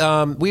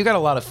 We've got a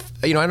lot of,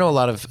 I know a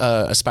lot of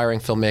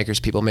aspiring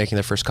filmmakers, people making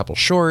their first couple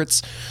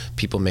shorts,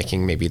 people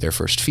making maybe their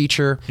first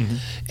feature,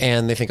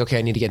 and they think, okay,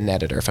 I need to get an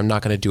editor if I'm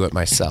not going to do it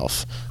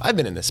myself. I've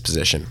been in this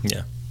position.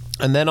 Yeah.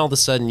 And then all of a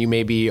sudden you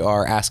maybe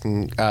are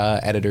asking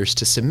editors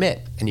to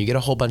submit, and you get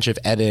a whole bunch of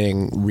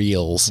editing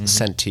reels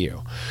sent to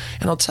you.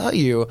 And I'll tell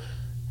you,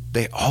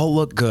 they all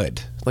look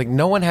good. Like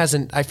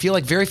I feel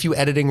like very few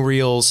editing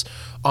reels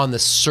on the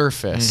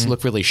surface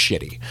look really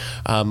shitty.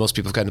 Most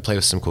people have gotten to play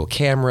with some cool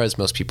cameras.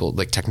 Most people,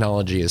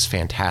 technology is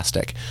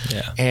fantastic.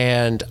 Yeah.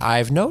 And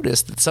I've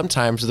noticed that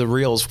sometimes the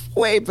reel's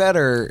way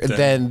better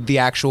than the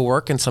actual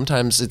work, and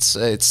sometimes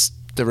it's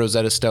the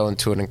Rosetta Stone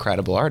to an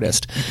incredible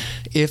artist.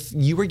 If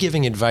you were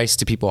giving advice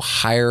to people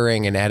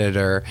hiring an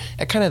editor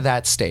at kind of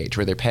that stage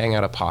where they're paying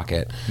out of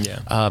pocket,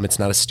 it's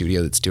not a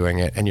studio that's doing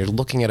it, and you're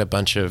looking at a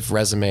bunch of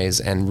resumes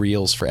and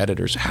reels for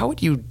editors, how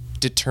would you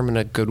determine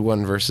a good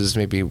one versus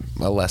maybe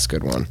a less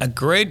good one? A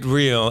great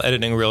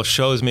editing reel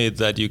shows me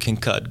that you can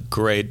cut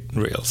great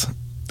reels.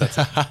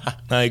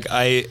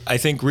 I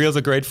think reels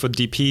are great for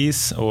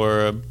DPs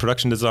or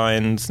production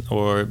designs,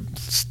 or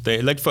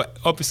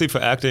obviously for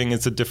acting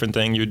it's a different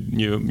thing.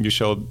 You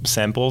show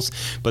samples,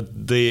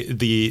 but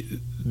the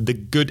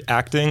good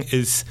acting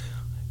is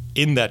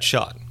in that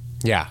shot.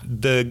 Yeah.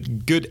 The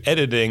good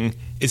editing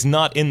is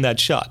not in that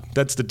shot.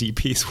 That's the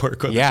DP's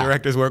work, or the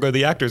director's work, or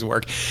the actor's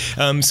work.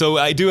 So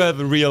I do have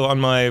a reel on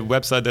my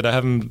website that I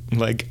haven't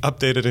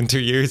updated in 2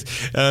 years,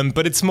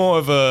 but it's more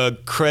of a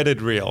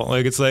credit reel.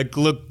 It's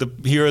look,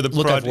 here are the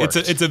projects.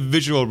 It's a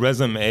visual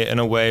resume in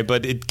a way,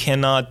 but it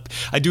cannot.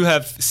 I do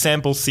have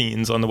sample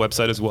scenes on the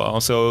website as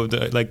well. So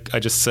I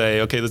just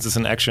say, okay, this is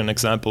an action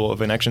example of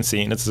an action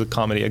scene. This is a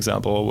comedy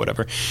example or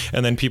whatever,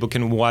 and then people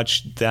can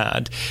watch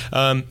that.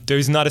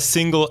 There's not a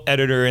single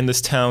editor in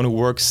this town who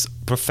works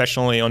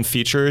professionally on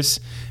features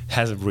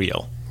has a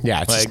reel.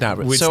 Yeah, it's just not.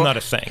 It's not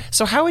a thing.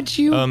 So how would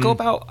you go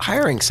about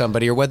hiring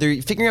somebody, or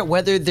figuring out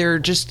whether they're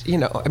just,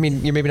 you're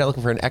maybe not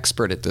looking for an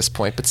expert at this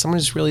point, but someone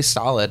who's really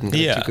solid and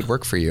who could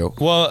work for you?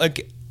 Well,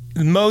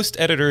 most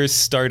editors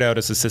start out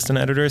as assistant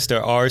editors.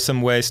 There are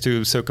some ways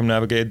to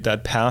circumnavigate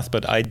that path,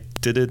 but I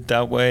did it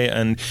that way.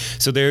 And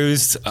so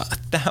there's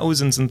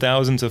thousands and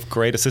thousands of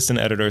great assistant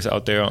editors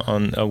out there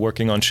on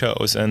working on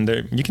shows,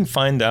 and you can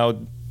find out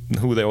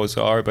who those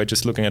are by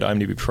just looking at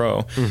IMDb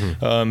Pro.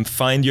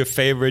 Find your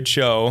favorite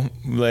show,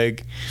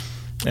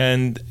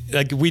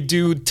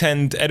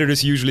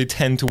 editors usually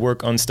tend to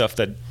work on stuff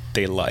that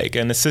they like,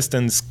 and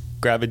assistants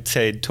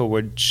gravitate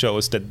toward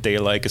shows that they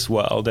like as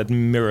well, that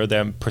mirror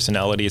their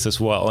personalities as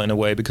well in a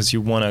way, because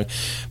you want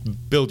to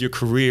build your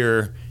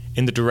career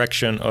in the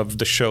direction of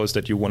the shows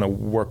that you want to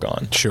work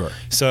on. Sure.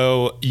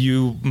 So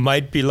you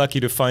might be lucky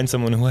to find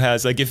someone who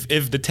has,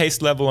 if the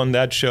taste level on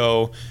that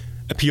show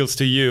appeals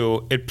to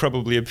you, it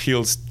probably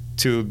appeals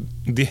to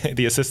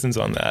the assistants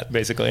on that,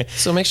 basically.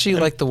 So make sure you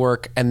like the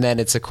work, and then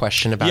it's a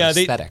question about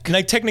aesthetic.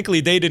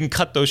 Technically, they didn't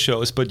cut those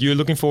shows, but you're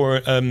looking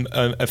for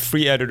a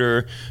free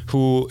editor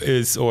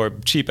or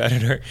cheap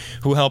editor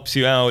who helps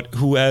you out,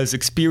 who has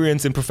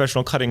experience in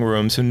professional cutting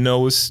rooms, who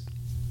knows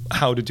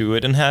how to do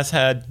it and has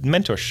had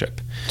mentorship.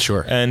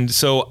 Sure. And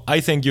so I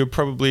think you're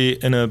probably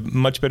in a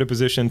much better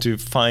position to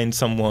find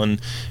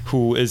someone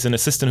who is an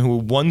assistant who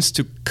wants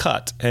to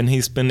cut, and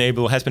has been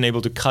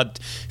able to cut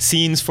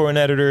scenes for an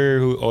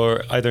editor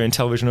or either in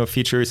television or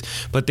features,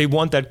 but they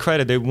want that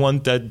credit. They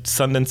want that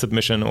Sundance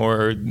submission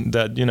or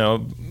that,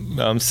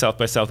 South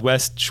by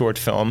Southwest short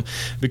film,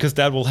 because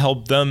that will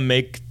help them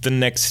make the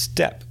next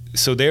step.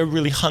 so they're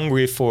really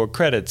hungry for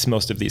credits,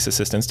 most of these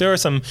assistants. There are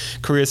some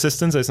career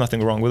assistants, there's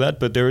nothing wrong with that,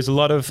 but there is a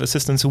lot of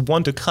assistants who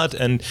want to cut,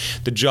 and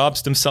the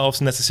jobs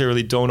themselves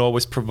necessarily don't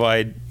always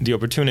provide the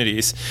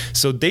opportunities.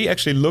 So they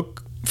actually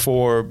look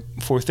for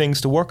things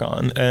to work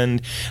on.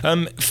 And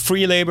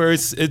free labor,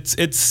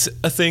 it's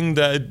a thing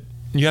that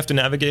you have to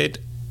navigate.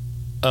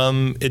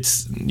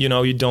 It's, you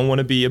know, you don't want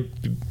to be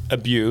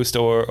abused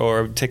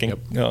or taken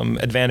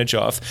advantage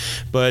of.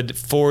 But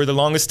for the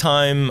longest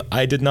time,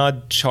 I did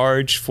not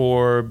charge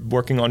for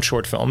working on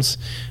short films.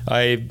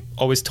 I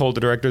always told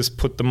the directors,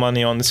 put the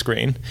money on the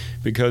screen,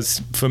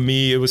 because for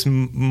me, it was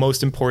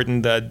most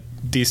important that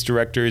these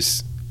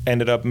directors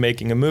ended up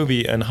making a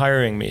movie and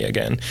hiring me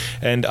again.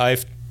 And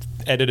I've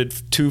edited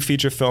 2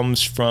 feature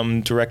films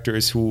from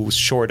directors whose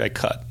short I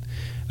cut.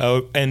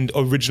 And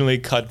originally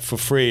cut for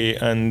free,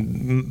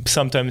 and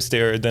sometimes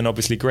they're then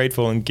obviously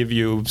grateful and give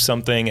you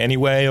something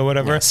anyway or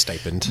whatever. Yeah,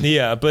 stipend.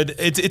 Yeah, but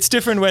it's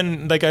different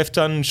when, like, I've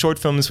done short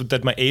films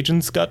that my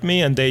agents got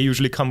me, and they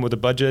usually come with a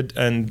budget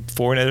and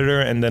for an editor,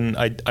 and then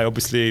I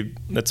obviously,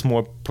 that's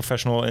more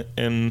professional.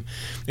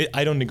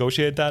 I don't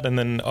negotiate that, and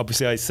then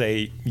obviously I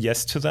say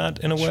yes to that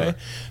in a way.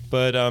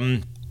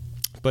 Sure.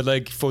 But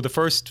like for the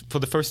first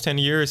 10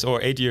 years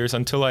or 8 years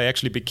until I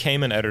actually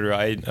became an editor,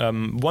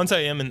 once I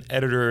am an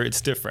editor,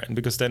 it's different,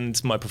 because then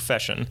it's my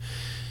profession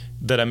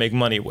that I make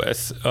money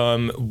with.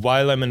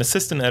 While I'm an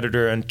assistant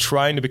editor and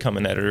trying to become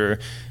an editor,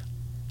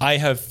 I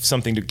have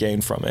something to gain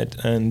from it,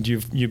 and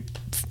you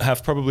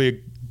have probably a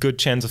good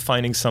chance of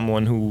finding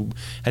someone who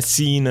has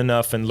seen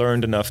enough and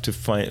learned enough to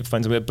find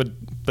something.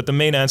 But the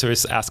main answer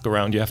is ask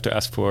around. You have to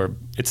ask for,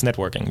 it's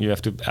networking. You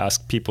have to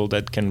ask people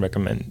that can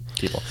recommend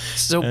people.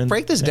 So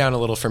break this down a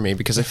little for me,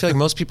 because I feel like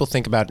most people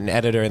think about an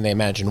editor and they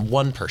imagine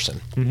one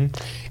person. Mm-hmm.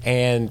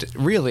 And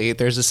really,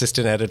 there's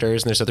assistant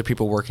editors and there's other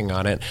people working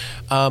on it.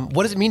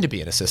 What does it mean to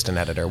be an assistant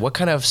editor? What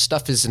kind of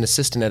stuff is an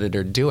assistant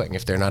editor doing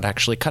if they're not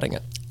actually cutting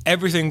it?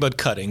 Everything but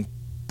cutting,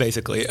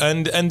 basically.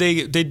 And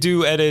they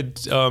do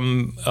edit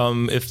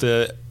if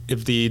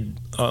the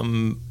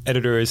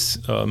editor is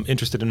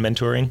interested in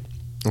mentoring.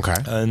 Okay.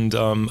 And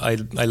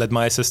I let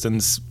my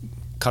assistants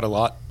cut a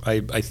lot.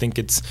 I think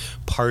it's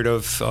part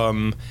of,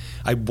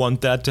 I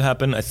want that to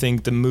happen. I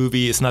think the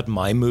movie is not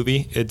my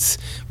movie. It's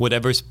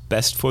whatever's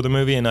best for the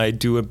movie, and I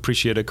do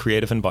appreciate a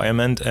creative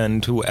environment,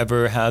 and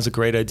whoever has a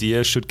great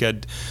idea should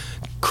get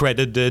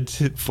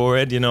credited for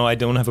it. You know, I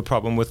don't have a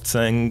problem with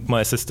saying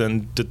my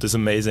assistant did this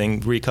amazing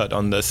recut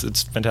on this.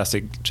 It's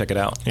fantastic. Check it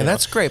out. And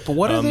that's great. But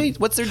what are they?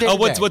 What's their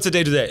day-to-day? What's the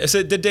day-to-day?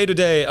 So the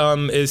day-to-day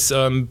is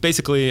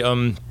basically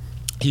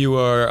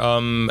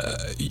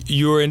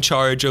you're in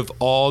charge of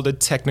all the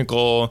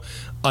technical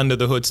under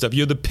the hood stuff.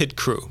 You're the pit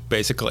crew,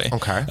 basically.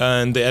 Okay.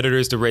 And the editor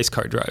is the race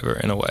car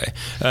driver in a way.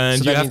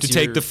 And so you have to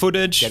take the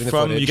footage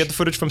from you get the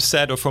footage from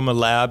set or from a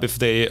lab.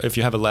 If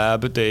you have a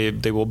lab,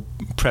 they will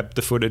prep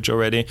the footage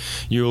already.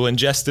 You will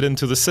ingest it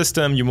into the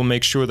system. You will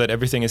make sure that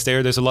everything is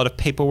there. There's a lot of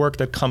paperwork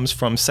that comes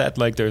from set.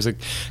 Like there's a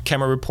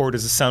camera report,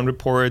 there's a sound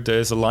report,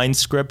 there's a line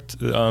script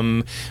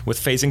with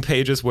phasing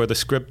pages where the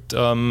script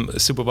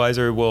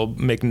supervisor will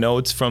make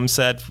notes from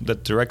set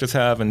that directors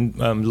have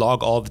and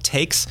log all the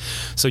takes.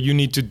 So you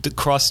need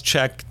to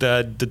cross-check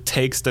that the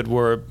takes that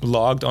were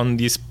logged on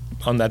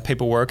that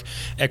paperwork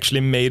actually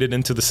made it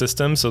into the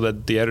system, so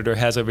that the editor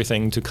has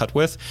everything to cut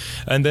with.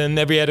 And then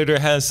every editor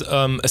has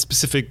a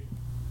specific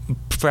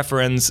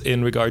preference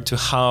in regard to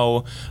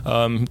how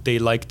they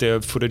like their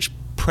footage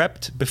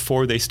prepped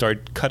before they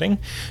start cutting.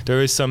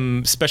 There is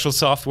some special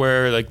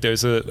software, like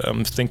there's a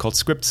thing called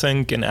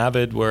ScriptSync in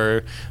Avid,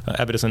 where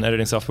Avid is an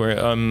editing software,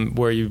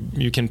 where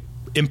you can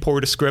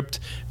import a script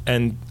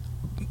and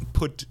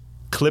put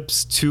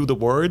clips to the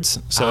words,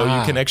 so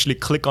you can actually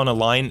click on a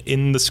line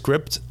in the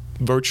script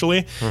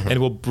virtually, and it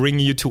will bring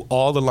you to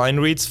all the line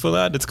reads for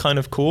that. It's kind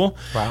of cool.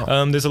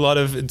 Wow. There's a lot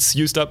of, it's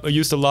used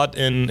a lot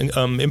in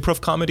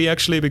improv comedy,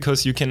 actually,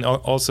 because you can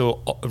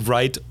also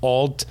write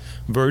alt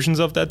versions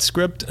of that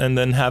script and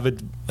then have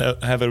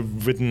a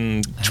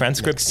written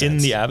transcript in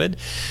the Avid.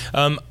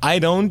 I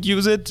don't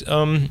use it.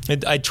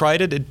 I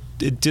tried it.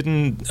 It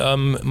didn't,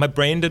 my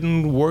brain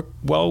didn't work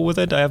well with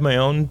it. I have my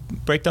own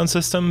breakdown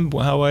system,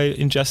 how I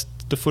ingest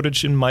the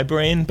footage in my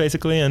brain,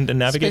 basically, and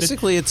navigate it.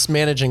 Basically, it's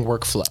managing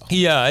workflow.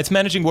 Yeah, it's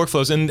managing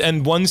workflows.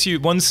 And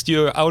once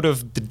you're out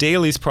of the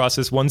dailies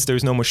process, once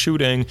there's no more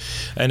shooting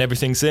and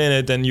everything's in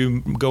it, then you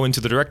go into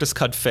the director's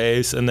cut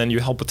phase, and then you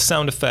help with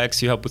sound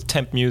effects, you help with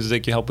temp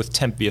music, you help with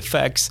temp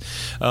VFX.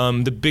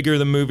 The bigger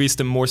the movies,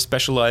 the more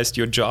specialized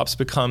your jobs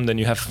become. Then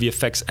you have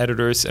VFX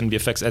editors and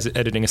VFX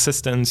editing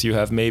assistants. You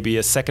have maybe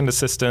a second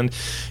assistant.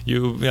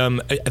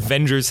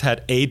 Avengers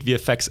had 8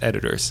 VFX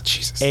editors.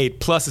 Jesus. 8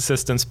 plus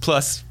assistants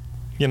plus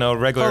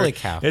regular. Holy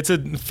cow. It's a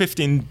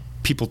 15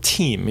 people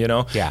team,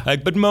 Yeah.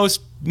 But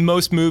most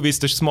movies,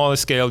 the smaller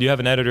scale, you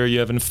have an editor, you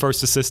have a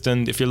first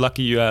assistant. If you're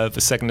lucky, you have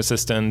a second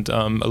assistant.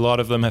 A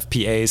lot of them have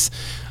PAs.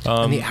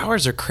 And the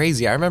hours are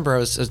crazy. I remember I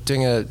was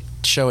doing a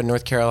show in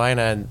North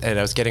Carolina, and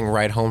I was getting a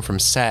ride home from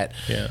set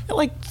at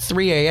like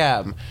 3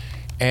 a.m.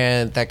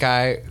 And that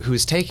guy who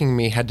was taking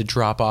me had to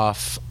drop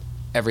off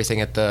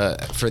everything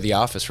for the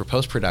office for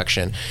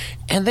post-production,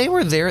 and they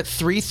were there at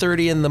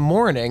 3:30 in the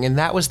morning, and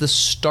that was the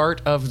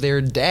start of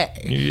their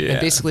day. Yeah.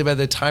 And basically by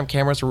the time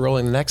cameras were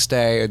rolling the next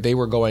day, they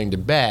were going to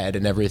bed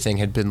and everything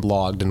had been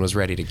logged and was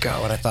ready to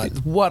go. And I thought,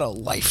 what a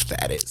life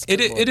that is.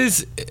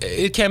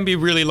 It can be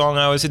really long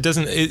hours.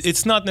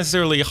 It's not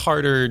necessarily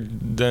harder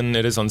than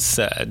it is on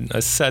set.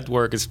 A set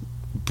work is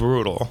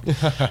brutal,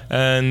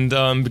 and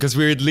because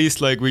we're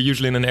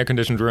usually in an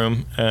air-conditioned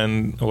room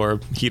or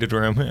heated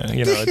room,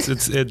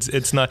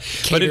 it's not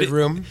catered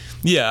room.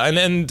 Yeah,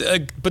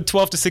 but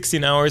 12 to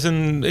 16 hours,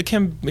 and it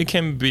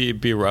can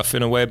be rough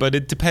in a way, but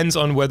it depends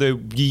on whether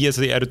we as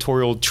the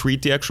editorial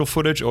treat the actual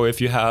footage or if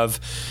you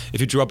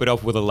drop it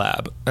off with a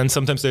lab. And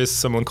sometimes there's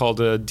someone called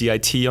a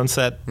DIT on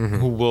set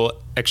who will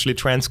actually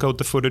transcode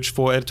the footage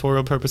for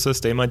editorial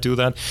purposes. They might do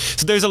that.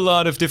 So there's a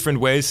lot of different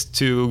ways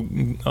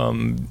to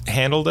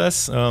handle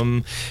this.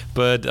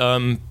 But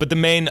the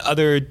main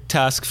other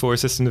task for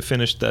assistant to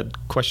finish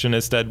that question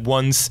is that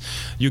once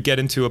you get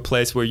into a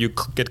place where you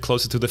get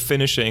closer to the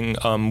finishing,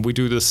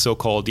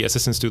 the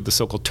assistants do the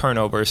so-called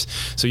turnovers.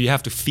 So you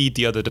have to feed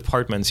the other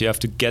departments. You have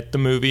to get the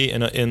movie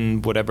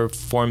in whatever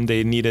form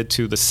they need it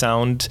to the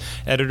sound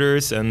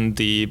editors and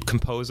the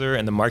composer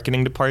and the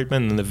marketing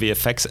department and the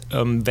VFX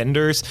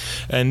vendors.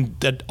 And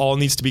that all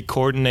needs to be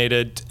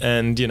coordinated,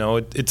 and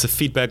it's a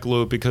feedback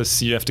loop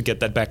because you have to get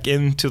that back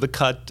into the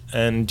cut,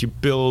 and you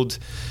build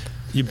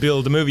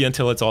the movie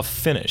until it's all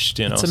finished.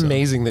 It's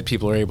amazing that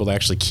people are able to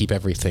actually keep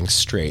everything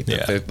straight.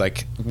 Yeah. I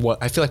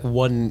feel like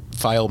one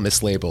file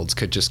mislabeled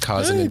could just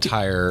cause an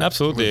entire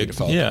movie to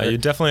fall apart. You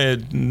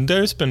definitely.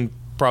 There's been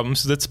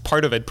problems. That's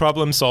part of it.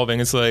 Problem solving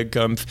is like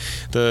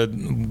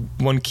the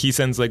one key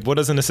sentence, like, what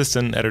does an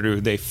assistant editor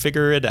do? They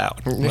figure it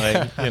out.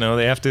 Like,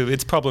 they have to.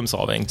 It's problem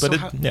solving. But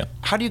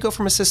how do you go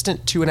from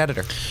assistant to an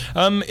editor?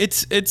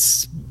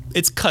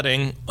 It's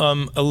cutting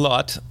a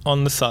lot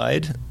on the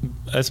side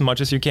as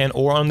much as you can,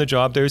 or on the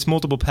job. There's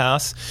multiple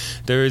paths.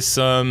 There's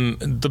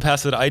the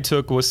path that I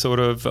took was sort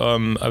of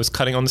I was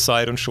cutting on the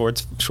side on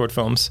short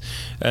films,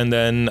 and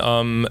then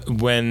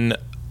when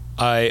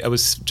I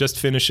was just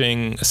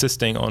finishing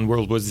assisting on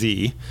World War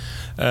Z,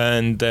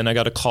 and then I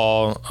got a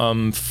call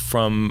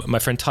from my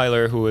friend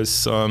Tyler, who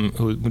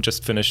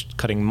just finished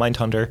cutting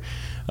Mindhunter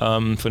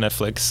for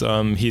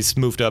Netflix. He's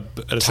moved up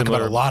at a similar...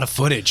 Talk about a lot of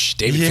footage,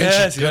 David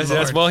Fincher.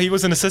 Yes. Well, he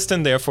was an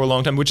assistant there for a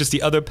long time, which is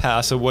the other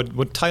path. So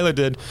what Tyler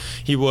did,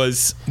 he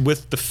was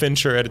with the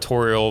Fincher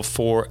editorial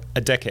for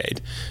a decade,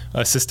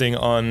 assisting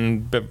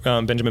on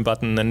Benjamin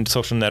Button and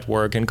Social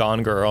Network and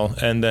Gone Girl,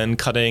 and then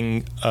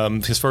cutting.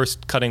 His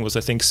first cutting was,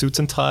 I think, Suits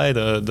and Tie,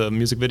 the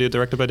music video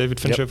directed by David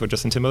Fincher for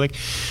Justin Timberlake,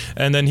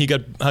 and then he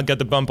got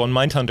the bump on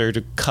Mindhunter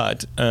to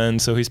cut, and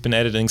so he's been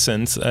editing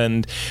since.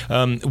 And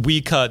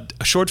we cut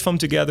a short film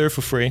together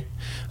for free,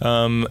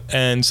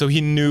 and so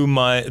he knew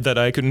that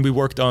I couldn't. We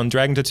worked on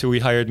Dragon Tattoo. He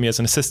hired me as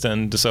an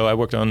assistant, so I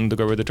worked on The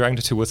Girl with the Dragon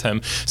Tattoo with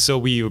him. So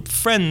we were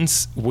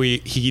friends.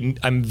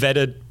 I'm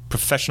vetted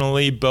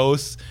professionally,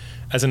 both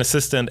as an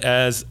assistant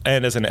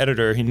and as an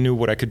editor. He knew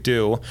what I could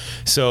do.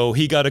 So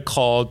he got a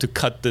call to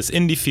cut this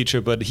indie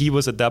feature, but he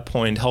was at that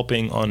point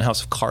helping on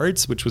House of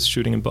Cards, which was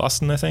shooting in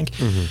Boston, I think.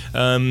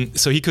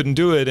 So he couldn't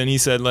do it, and he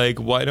said, like,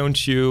 why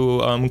don't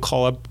you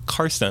call up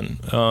Karsten?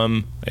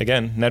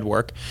 Again,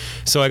 network.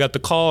 So I got the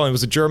call, and it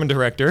was a German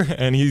director,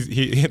 and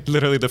he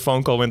literally, the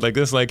phone call went like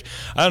this, like,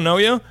 I don't know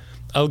you,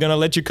 I'm gonna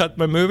let you cut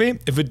my movie.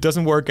 If it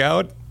doesn't work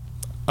out,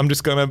 I'm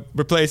just gonna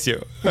replace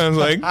you. And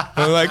I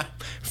was like,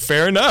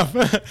 fair enough.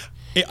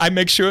 I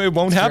make sure it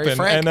won't happen,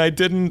 and it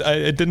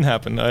didn't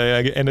happen.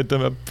 I ended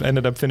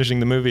up finishing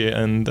the movie,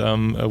 and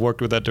I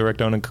worked with that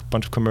director on a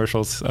bunch of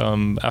commercials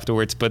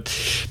afterwards. But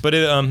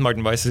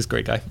Martin Weiss is a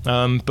great guy.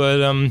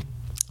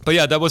 But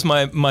yeah, that was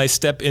my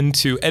step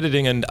into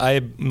editing, and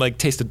I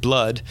tasted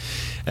blood,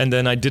 and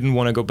then I didn't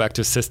want to go back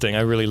to assisting.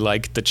 I really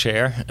liked the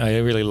chair. I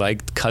really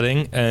liked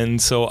cutting,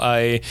 and so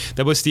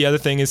that was the other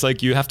thing, is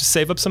like, you have to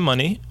save up some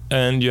money,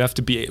 and you have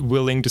to be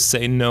willing to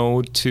say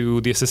no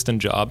to the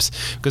assistant jobs,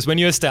 because when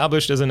you're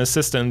established as an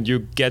assistant,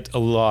 you get a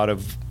lot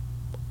of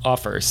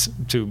offers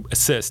to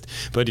assist,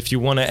 but if you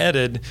want to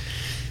edit,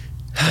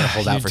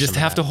 you just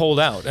have to hold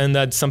out, and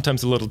that's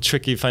sometimes a little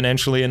tricky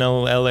financially in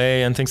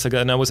LA and things like that.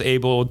 And I was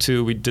able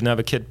to. We didn't have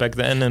a kid back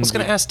then. And I was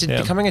going to ask, did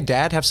becoming a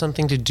dad have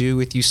something to do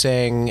with you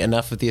saying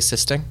enough of the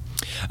assisting?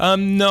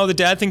 No, the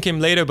dad thing came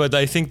later, but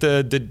I think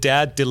the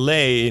dad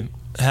delay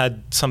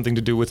had something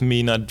to do with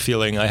me not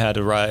feeling I had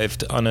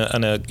arrived in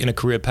a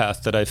career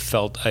path that I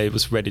felt I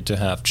was ready to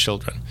have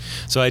children.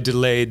 So I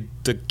delayed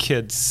the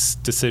kids'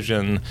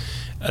 decision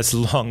as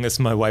long as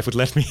my wife would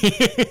let me.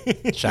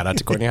 Shout out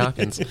to Courtney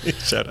Hawkins.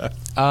 Shout out.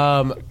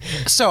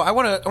 So I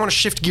want to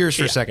shift gears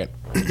for a second.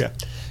 Yeah.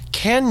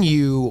 Can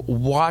you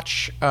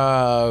watch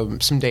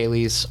some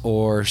dailies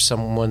or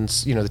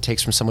someone's, the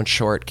takes from someone's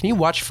short? Can you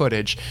watch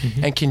footage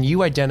and can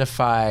you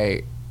identify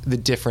the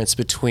difference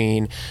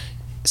between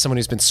someone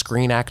who's been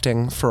screen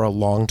acting for a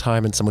long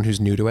time and someone who's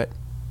new to it?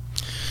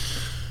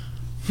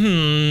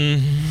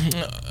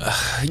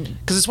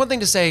 Because it's one thing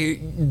to say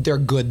they're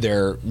good,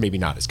 they're maybe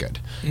not as good.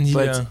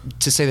 But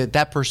to say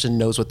that person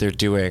knows what they're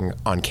doing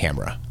on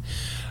camera.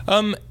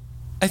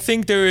 I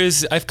think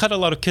I've cut a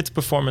lot of kids'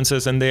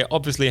 performances, and they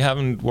obviously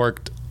haven't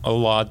worked a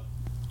lot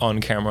on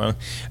camera.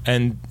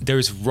 And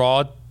there's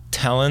raw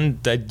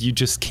talent that you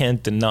just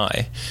can't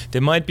deny.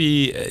 There might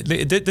be,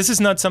 this is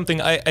not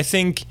something, I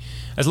think,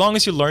 as long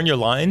as you learn your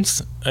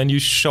lines and you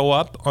show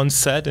up on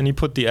set and you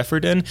put the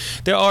effort in,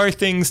 there are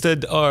things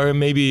that are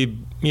maybe,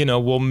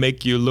 will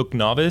make you look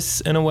novice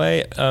in a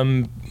way.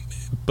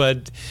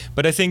 But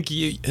I think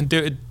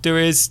there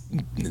is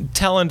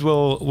talent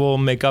will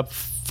make up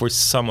for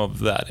some of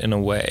that in a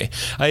way.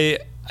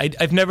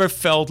 I've never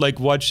felt like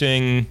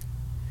watching,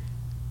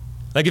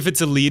 like if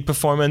it's a lead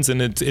performance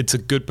and it's a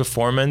good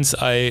performance,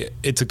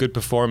 it's a good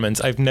performance.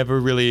 I've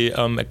never really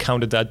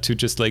accounted that to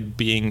just like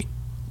being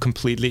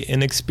completely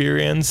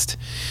inexperienced.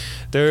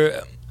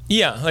 There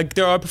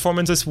are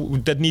performances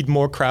that need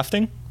more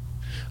crafting.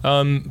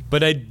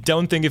 But I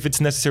don't think if it's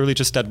necessarily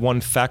just that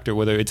one factor,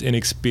 whether it's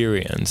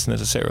inexperience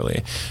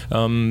necessarily.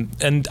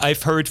 And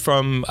I've heard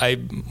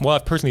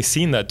I've personally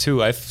seen that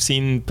too. I've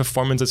seen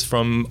performances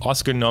from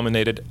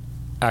Oscar-nominated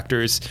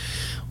actors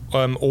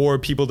or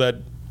people that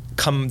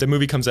the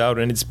movie comes out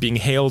and it's being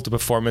hailed to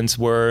performance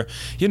where,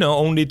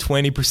 only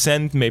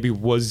 20% maybe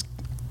was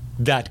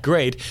that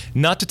great,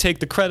 not to take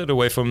the credit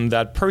away from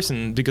that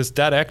person, because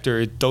that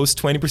actor, those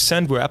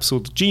 20% were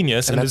absolute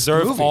genius and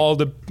deserve all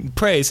the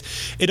praise.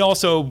 It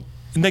also,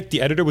 like,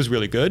 the editor was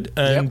really good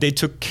and they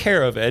took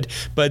care of it,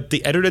 but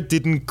the editor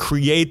didn't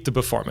create the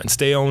performance.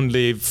 They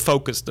only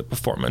focused the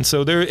performance.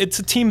 So it's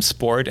a team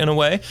sport in a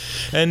way,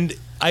 and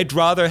I'd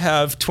rather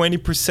have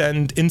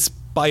 20%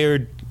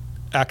 inspired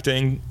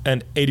acting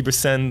and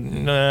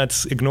 80%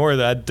 let's ignore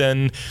that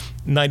than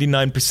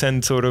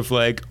 99% sort of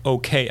like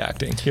okay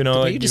acting.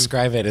 The way you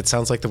describe it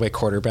sounds like the way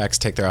quarterbacks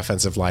take their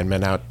offensive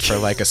linemen out for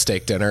like a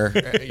steak dinner,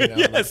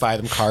 and like buy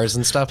them cars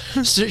and stuff.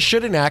 So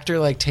should an actor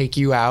like take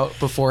you out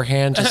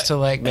beforehand just to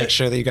like make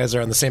sure that you guys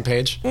are on the same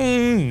page?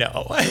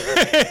 No.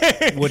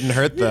 Wouldn't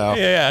hurt though.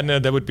 Yeah, no,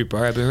 that would be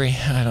bribery.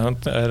 I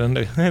don't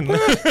know.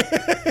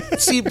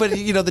 See, but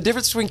the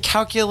difference between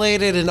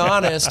calculated and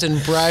honest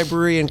and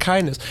bribery and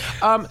kindness.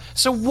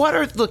 So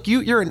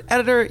you're an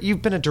editor,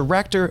 you've been a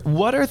director.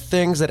 What are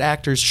things that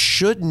actors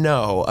should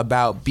know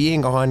about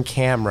being on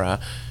camera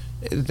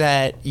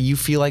that you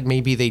feel like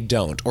maybe they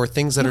don't, or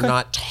things that are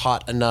not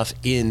taught enough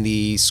in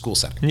the school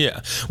setting?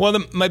 Yeah. Well,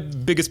 my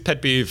biggest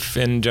pet peeve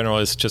in general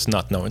is just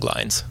not knowing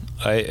lines.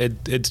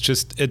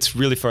 It's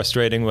really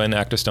frustrating when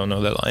actors don't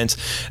know their lines,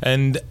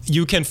 and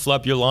you can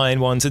flub your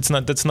line once. That's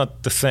not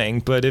the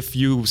thing. But if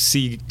you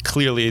see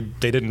clearly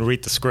they didn't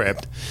read the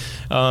script,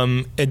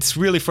 it's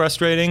really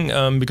frustrating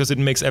because it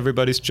makes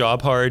everybody's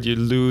job hard. You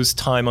lose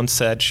time on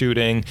set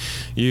shooting.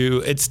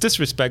 It's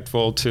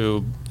disrespectful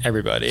to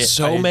everybody.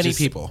 So many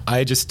people.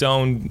 I just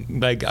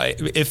don't like.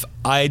 If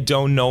I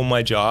don't know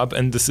my job,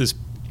 and this is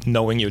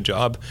knowing your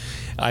job,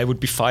 I would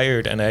be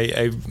fired. And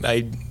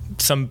I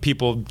some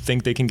people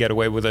think they can get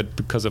away with it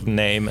because of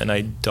name, and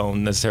I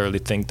don't necessarily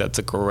think that's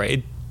a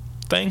great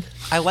thing.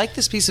 I like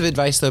this piece of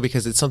advice though,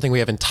 because it's something we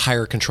have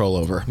entire control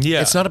over.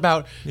 Yeah. It's not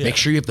about make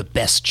sure you have the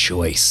best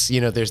choice.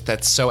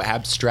 That's so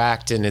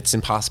abstract and it's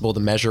impossible to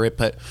measure it,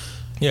 but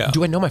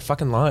do I know my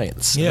fucking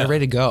lines? Am I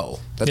ready to go?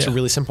 That's a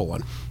really simple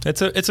one.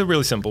 It's a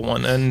really simple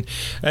one, and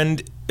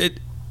it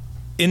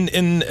in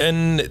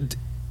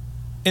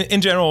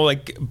general,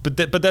 like,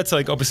 but that's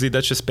like, obviously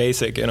that's just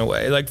basic in a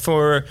way. Like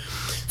for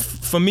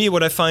me,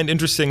 what I find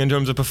interesting in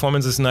terms of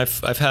performances, and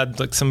I've had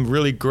like some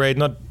really great,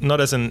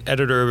 not as an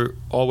editor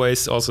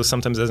always, also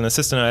sometimes as an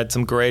assistant, I had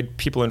some great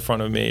people in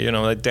front of me,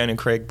 like Daniel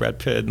Craig, Brad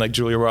Pitt, like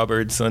Julia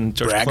Roberts and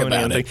George Brag Clooney.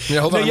 About and it.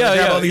 Hold on,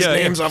 grab all these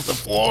names off the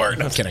floor.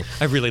 No, I'm kidding.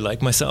 I really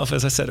like myself,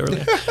 as I said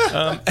earlier.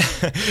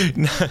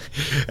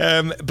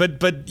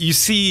 But you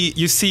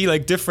see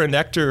like different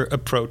actor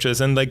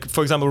approaches, and like,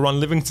 for example, Ron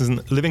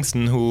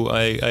Livingston, who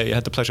I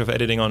had the pleasure of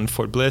editing on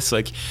Fort Bliss,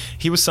 like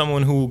he was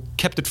someone who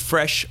kept it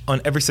fresh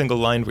on every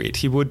single line read.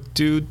 He would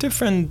do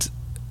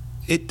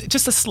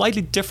just a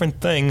slightly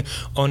different thing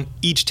on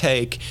each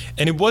take,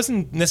 and it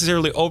wasn't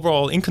necessarily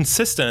overall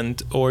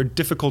inconsistent or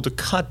difficult to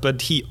cut,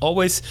 but he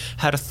always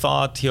had a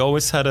thought, he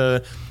always had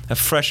a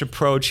fresh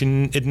approach,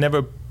 and it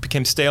never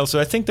became stale.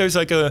 So I think there's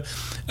like a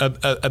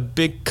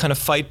big kind of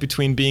fight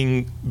between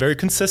being very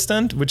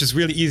consistent, which is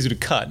really easy to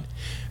cut,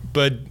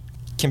 but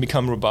can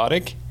become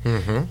robotic,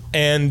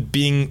 and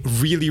being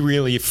really,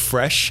 really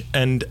fresh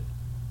and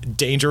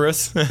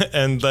dangerous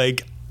and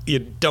like you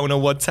don't know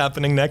what's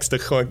happening next, the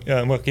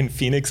Joaquin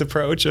Phoenix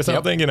approach or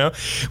something,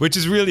 which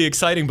is really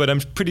exciting. But I'm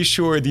pretty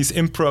sure these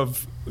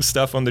improv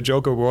stuff on the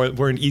Joker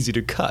weren't easy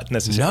to cut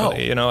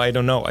necessarily. No. I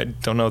don't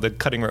know the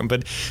cutting room,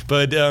 but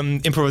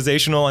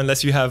improvisational,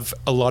 unless you have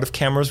a lot of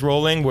cameras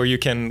rolling where you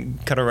can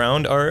cut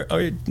around,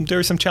 there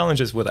are some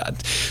challenges with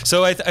that.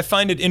 So I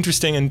find it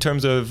interesting in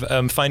terms of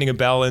finding a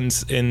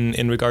balance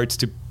in regards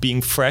to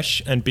being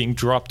fresh and being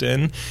dropped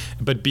in,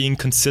 but being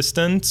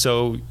consistent.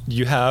 So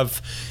you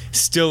have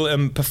still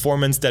a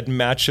performance that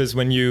matches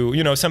when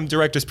some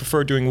directors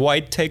prefer doing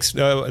wide takes,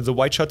 the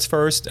wide shots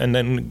first, and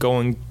then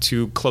going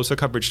to closer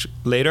coverage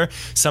later.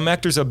 Some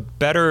actors are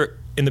better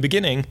in the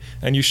beginning,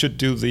 and you should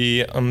do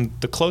the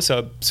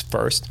close-ups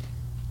first.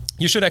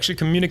 You should actually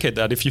communicate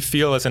that. If you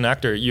feel as an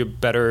actor you're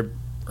better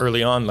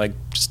early on, like,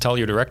 just tell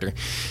your director.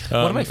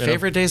 One of my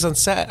favorite days on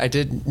set, I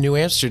did New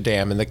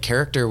Amsterdam, and the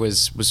character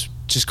was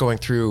just going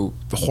through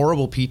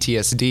horrible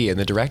PTSD, and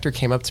the director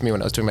came up to me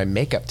when I was doing my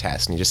makeup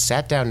test, and he just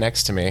sat down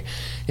next to me.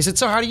 He said,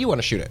 "So how do you want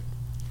to shoot it?"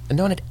 And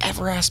no one had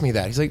ever asked me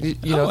that. He's like,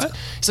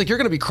 he's like, "You're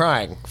going to be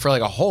crying for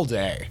like a whole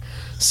day.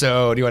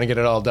 So do you want to get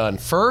it all done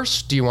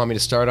first? Do you want me to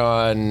start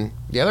on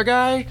the other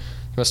guy?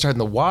 You want to start in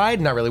the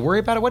wide, not really worry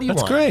about it? What do you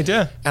want?" That's great,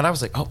 yeah. And I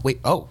was like,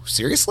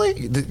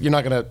 seriously? You're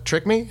not going to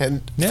trick me?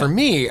 And for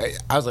me,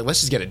 I was like, let's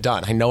just get it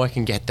done. I know I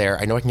can get there.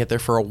 I know I can get there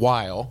for a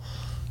while.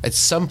 At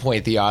some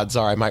point, the odds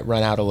are I might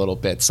run out a little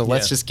bit. So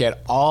let's just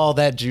get all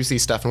that juicy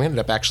stuff. And we ended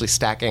up actually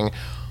stacking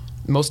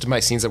most of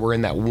my scenes that were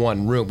in that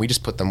one room. We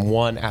just put them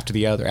one after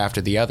the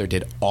other,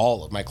 did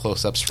all of my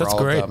close-ups for all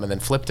of them, and then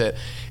flipped it.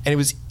 And it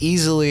was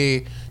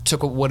easily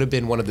took what would have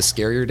been one of the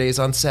scarier days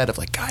on set of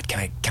like, God,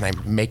 can I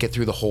make it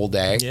through the whole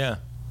day? Yeah.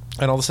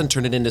 And all of a sudden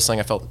turned it into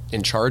something I felt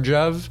in charge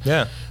of.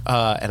 Yeah.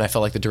 And I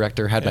felt like the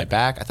director had my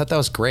back. I thought that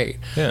was great.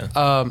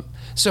 Yeah.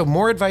 So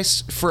more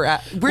advice for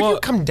where do you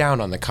come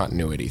down on the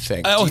continuity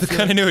thing? The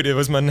continuity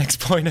was my next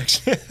point,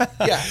 actually.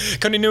 Yeah.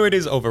 Continuity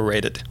is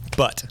overrated,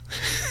 but...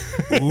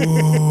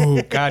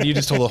 Ooh, God, you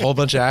just told a whole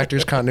bunch of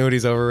actors continuity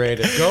is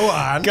overrated. Go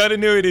on.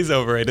 Continuity is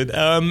overrated.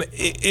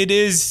 It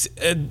is...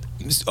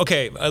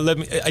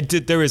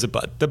 there is a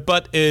but. The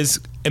but is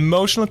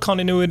emotional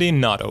continuity,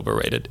 not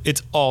overrated.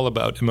 It's all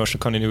about emotional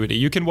continuity.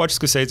 You can watch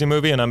Scorsese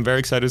movie, and I'm very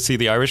excited to see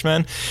The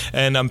Irishman,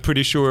 and I'm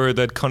pretty sure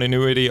that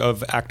continuity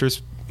of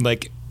actors,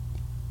 like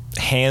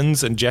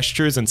hands and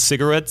gestures and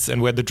cigarettes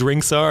and where the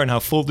drinks are and how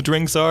full the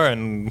drinks are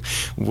and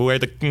where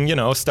the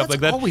stuff like that.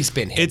 That's always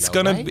been him, it's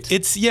gonna right?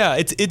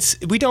 it's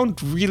we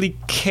don't really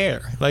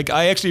care. Like,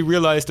 I actually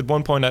realized at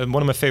one point,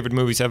 one of my favorite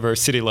movies ever,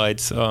 City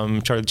Lights,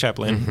 Charlie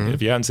Chaplin. Mm-hmm.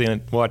 If you haven't seen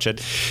it, watch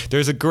it.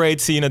 There's a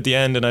great scene at the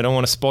end, and I don't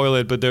want to spoil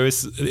it, but there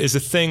is a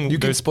thing. You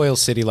can spoil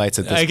City Lights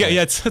at this point.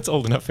 Yeah, it's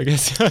old enough, I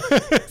guess.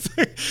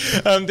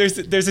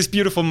 There's this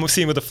beautiful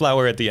scene with a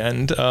flower at the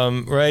end,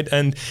 right?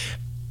 And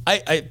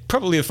I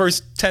probably the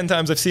first 10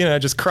 times I've seen it, I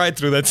just cried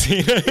through that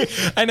scene.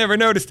 I never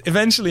noticed.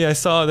 Eventually I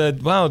saw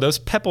that, wow, those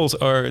petals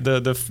are,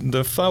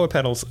 the flower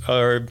petals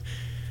are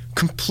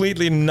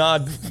completely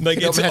not,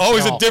 like, it's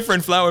always a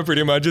different flower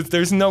pretty much.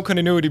 There's no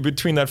continuity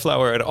between that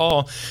flower at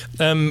all.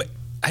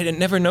 I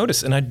never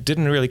noticed, and I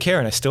didn't really care,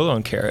 and I still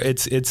don't care.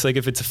 It's like,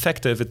 if it's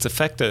effective, it's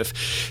effective.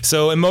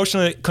 So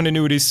emotional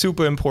continuity is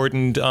super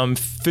important.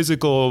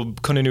 Physical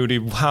continuity,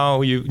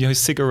 how your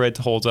cigarette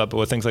holds up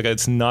or things like that,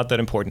 it's not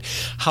that important.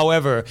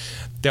 However,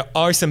 there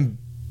are some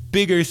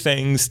bigger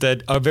things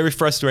that are very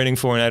frustrating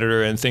for an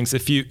editor, and things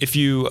if you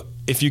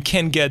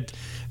can get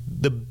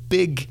the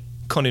big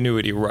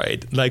continuity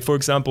right. Like, for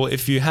example,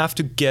 if you have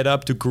to get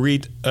up to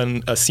greet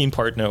a scene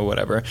partner or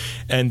whatever,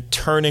 and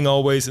turning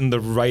always in the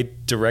right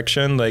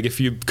direction, like if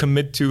you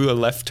commit to a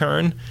left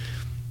turn,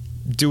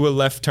 do a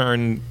left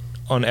turn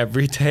on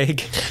every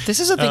take.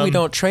 This is a thing we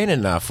don't train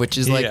enough, which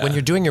is like, when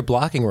you're doing your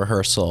blocking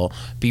rehearsal,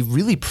 be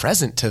really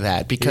present to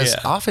that, because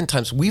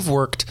oftentimes we've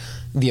worked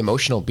the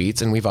emotional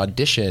beats and we've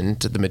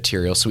auditioned the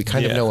material, so we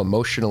kind of know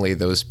emotionally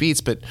those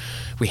beats, but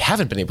we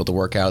haven't been able to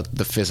work out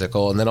the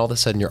physical. And then all of a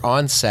sudden you're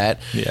on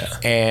set,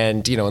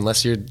 and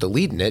unless you're the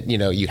lead in it,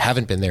 you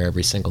haven't been there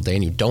every single day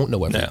and you don't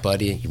know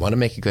everybody. You want to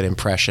make a good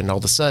impression. All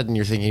of a sudden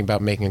you're thinking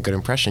about making a good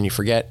impression. You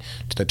forget,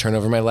 did I turn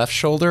over my left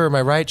shoulder or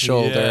my right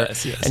shoulder?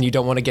 Yes. And you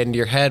don't want to get into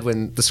your head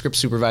when the script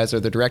supervisor or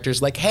the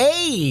director's like,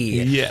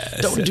 hey,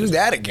 don't do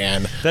that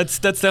again. That's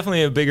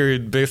definitely a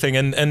big thing.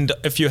 And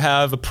if you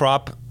have a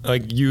prop,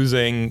 like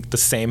using the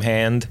same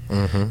hand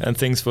and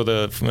things for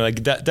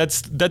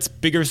that's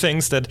bigger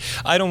things that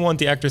I don't want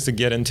the actors to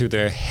get into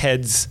their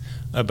heads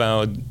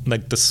about,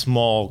 like the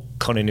small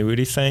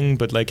continuity thing,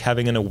 but like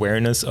having an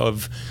awareness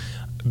of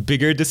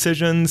bigger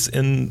decisions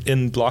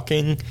in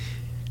blocking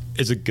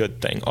is a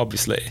good thing,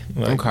 obviously.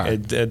 Like,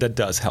 that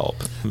does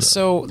help.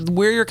 So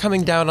where you're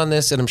coming down on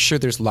this, and I'm sure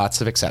there's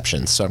lots of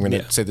exceptions, so I'm going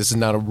to say this is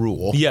not a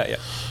rule. Yeah.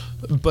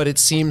 But it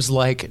seems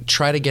like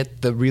try to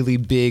get the really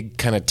big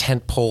kind of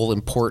tentpole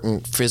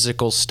important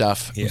physical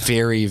stuff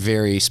very,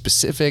 very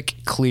specific,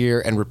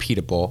 clear, and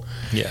repeatable.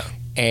 Yeah.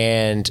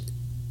 And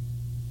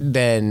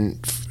then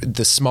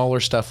the smaller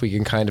stuff we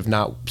can kind of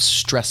not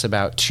stress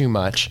about too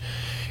much.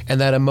 And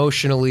that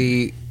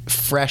emotionally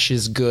fresh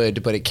is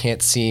good, but it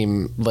can't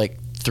seem like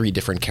 3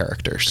 different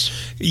characters.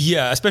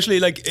 Yeah, especially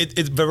like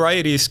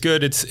variety is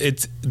good.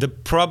 It's the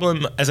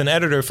problem as an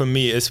editor for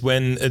me is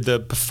when the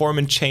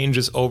performance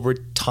changes over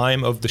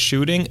time of the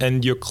shooting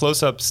and your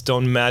close-ups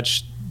don't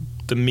match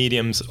the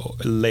mediums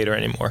later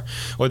anymore,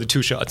 or the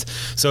 2 shots.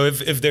 So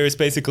if there is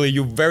basically,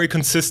 you're very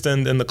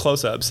consistent in the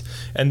close-ups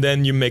and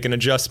then you make an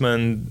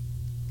adjustment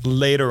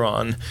later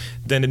on,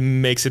 then it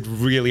makes it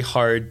really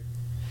hard.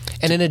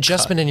 And an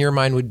adjustment in your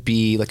mind would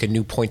be like a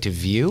new point of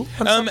view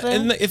on something?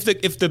 And if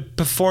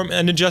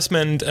an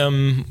adjustment,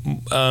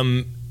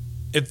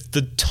 if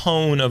the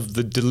tone of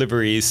the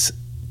deliveries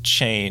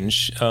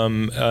change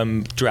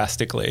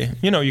drastically,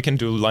 you can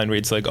do line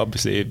reads, like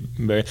obviously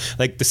very,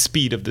 like the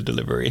speed of the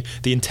delivery,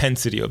 the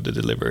intensity of the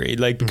delivery,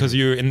 like because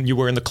you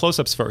were in the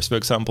close-ups first, for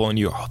example, and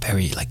you're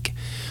very like,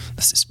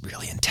 this is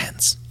really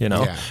intense,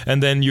 Yeah.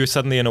 And then you're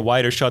suddenly in a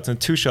wider shot and a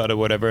 2-shot or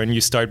whatever, and you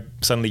start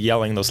suddenly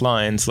yelling those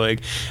lines.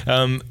 Like,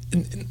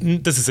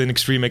 this is an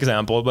extreme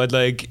example, but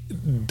like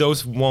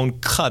those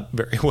won't cut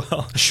very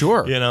well.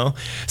 Sure.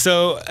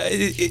 So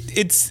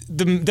it's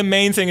the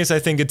main thing is, I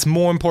think it's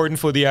more important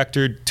for the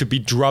actor to be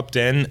dropped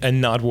in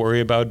and not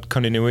worry about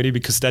continuity,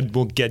 because that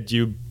will get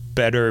you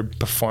better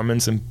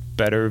performance and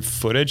better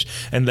footage,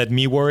 and let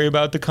me worry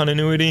about the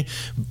continuity.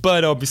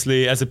 But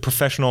obviously, as a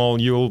professional,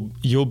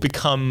 you'll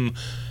become,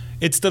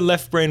 it's the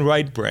left brain,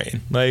 right brain.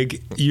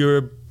 Like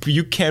you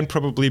can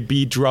probably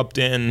be dropped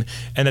in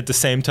and at the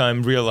same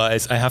time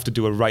realize I have to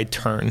do a right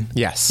turn.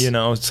 Yes.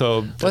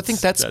 So I think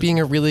that's being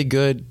a really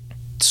good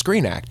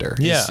screen actor.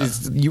 Yeah.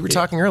 You were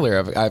talking earlier,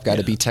 I've got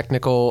to be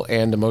technical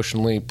and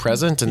emotionally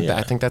present, and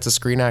I think that's a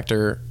screen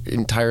actor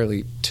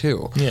entirely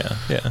too. Yeah.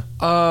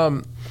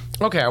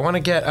 Okay, I want to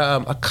get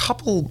a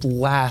couple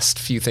last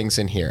few things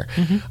in here.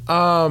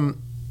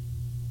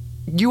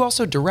 You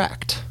also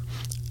direct.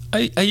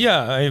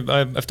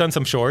 I've done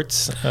some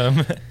shorts.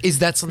 Is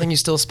that something you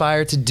still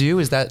aspire to do?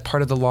 Is that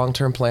part of the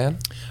long-term plan?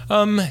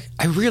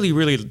 I really,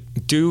 really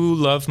do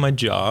love my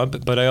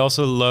job, but I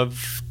also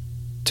love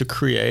to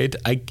create.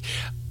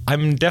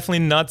 I'm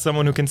definitely not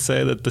someone who can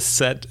say that the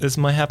set is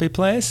my happy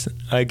place.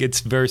 Like, it's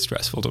very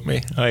stressful to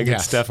me. Like,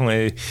 Yes. It's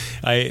definitely,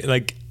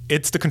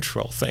 it's the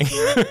control thing.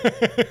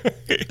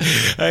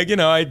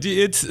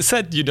 It's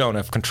set, you don't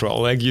have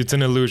control. Like, it's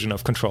an illusion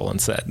of control on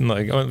set. And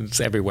it's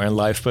everywhere in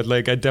life, but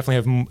like, I definitely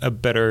have a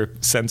better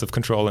sense of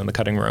control in the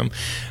cutting room.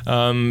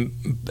 I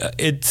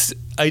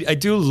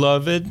do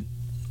love it.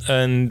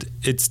 And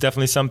it's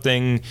definitely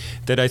something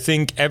that I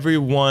think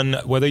everyone,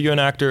 whether you're an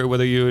actor,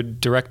 whether you're a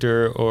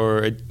director,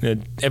 or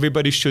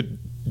everybody should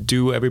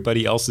do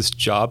everybody else's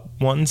job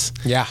once.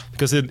 Yeah.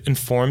 Because it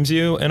informs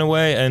you in a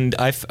way. And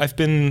I've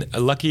been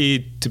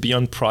lucky to be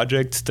on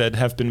projects that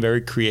have been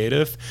very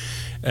creative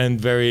and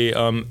very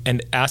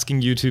and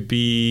asking you to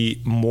be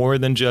more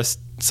than just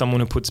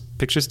someone who puts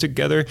pictures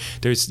together.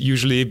 There's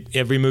usually,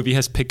 every movie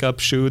has pickup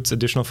shoots,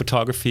 additional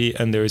photography,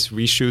 and there's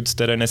reshoots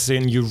that are necessary,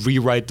 and you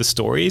rewrite the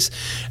stories.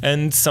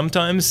 And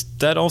sometimes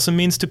that also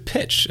means to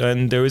pitch,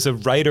 and there is a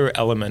writer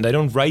element. I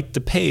don't write the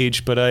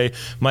page, but I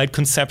might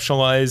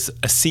conceptualize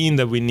a scene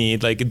that we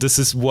need, like, this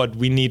is what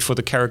we need for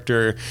the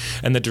character,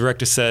 and the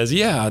director says,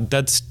 yeah,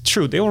 that's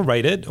true, they will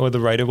write it, or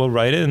the writer will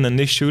write it, and then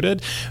they shoot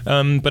it.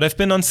 But I've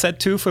been on set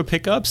too for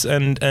pickups,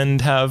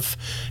 and have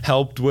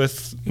helped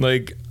with,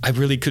 like, I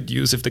really could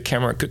use if the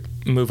camera could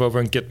move over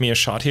and get me a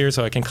shot here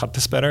so I can cut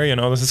this better.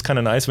 This is kind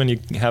of nice when you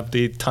have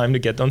the time to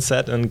get on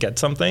set and get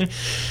something,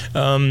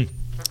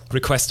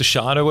 request a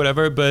shot or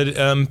whatever.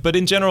 But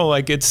in general,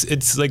 like,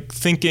 it's like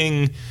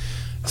thinking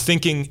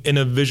in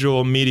a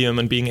visual medium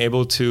and being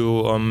able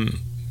to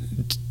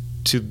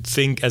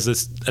think as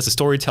a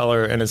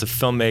storyteller and as a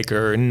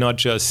filmmaker, not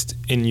just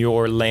in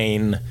your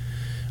lane.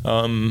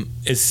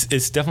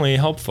 Is definitely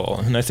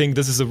helpful, and I think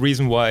this is the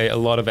reason why a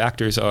lot of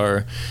actors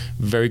are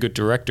very good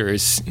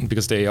directors,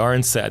 because they are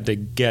in set, they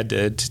get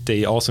it,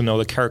 they also know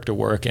the character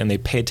work, and they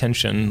pay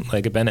attention,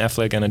 like a Ben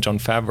Affleck and a Jon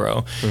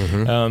Favreau.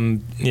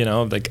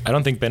 Like, I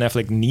don't think Ben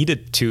Affleck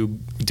needed to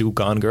do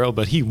Gone Girl,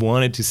 but he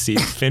wanted to see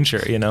Fincher.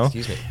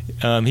 Excuse me.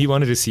 He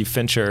wanted to see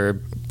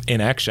Fincher in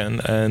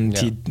action, and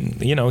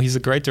he's a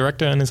great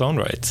director in his own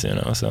rights.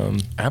 So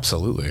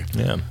Absolutely.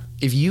 Yeah.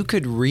 If you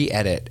could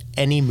re-edit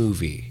any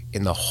movie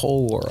in the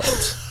whole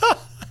world,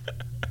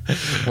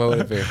 what would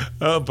it be?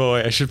 Oh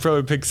boy, I should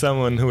probably pick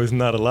someone who is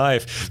not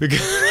alive.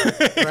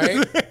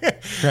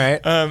 Right.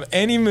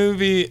 Any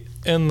movie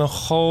in the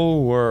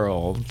whole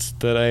world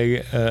that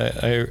I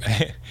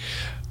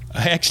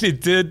actually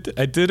did.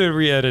 I did a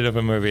re-edit of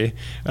a movie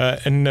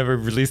and never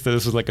released it.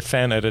 This was like a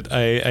fan edit.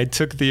 I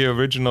took the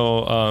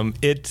original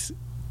It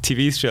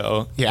TV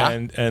show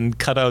and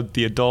cut out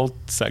the adult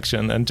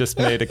section and just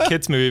made a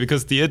kids movie,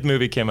 because the It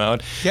movie came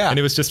out and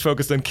it was just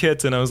focused on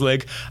kids, and I was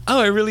like, oh,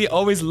 I really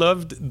always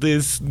loved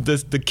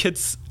the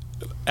kids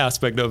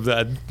aspect of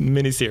that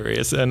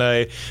miniseries, and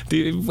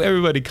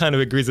everybody kind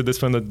of agrees at this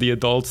point that the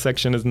adult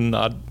section is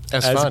not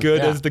as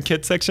good as the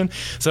kid section.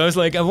 So I was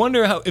like, I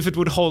wonder if it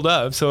would hold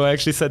up. So I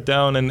actually sat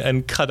down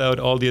and cut out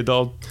all the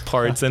adult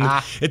parts, and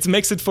it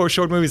makes it for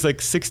short movies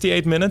like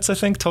 68 minutes, I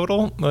think,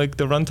 total, like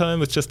the runtime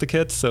with just the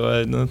kids.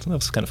 So that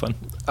was kind of fun.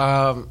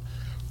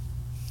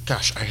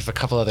 Gosh, I have a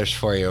couple others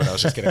for you, and I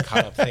was just getting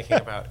caught up thinking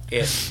about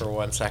it for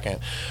 1 second.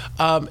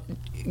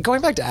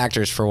 Going back to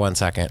actors for 1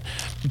 second,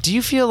 do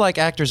you feel like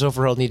actors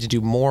overall need to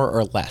do more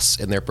or less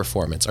in their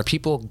performance? Are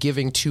people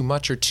giving too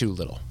much or too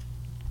little?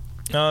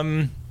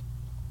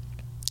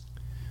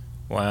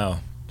 Wow.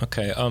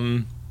 Okay.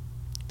 I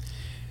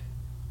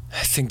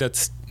think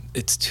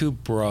it's too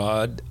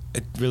broad.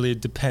 It really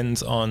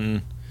depends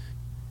on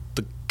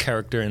the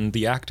character and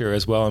the actor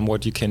as well, and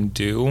what you can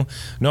do.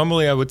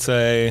 Normally, I would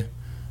say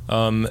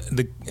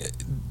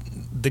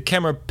the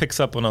camera picks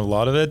up on a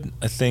lot of it.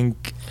 I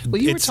think I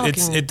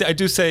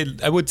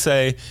would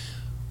say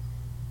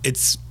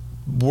it's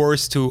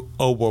worse to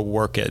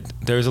overwork it.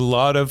 There's a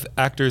lot of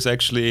actors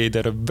actually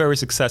that are very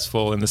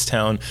successful in this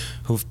town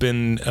who've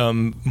been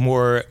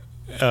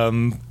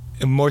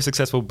more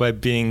successful by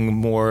being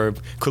more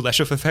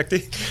Kuleshov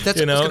effecty.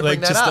 That's like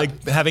just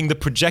like having the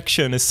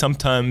projection is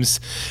sometimes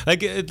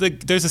like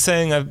there's a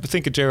saying, I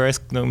think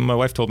my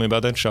wife told me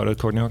about that. Shout out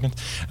Courtney Hawkins.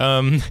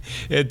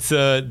 It's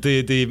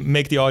the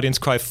make the audience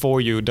cry for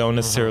you, don't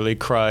necessarily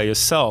cry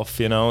yourself.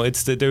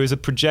 It's there is a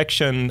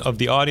projection of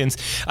the audience.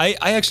 I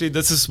actually,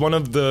 this is one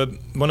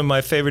of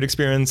my favorite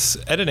experience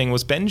editing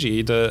was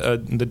Benji,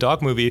 the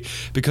dog movie,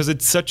 because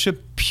it's such a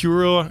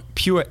pure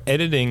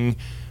editing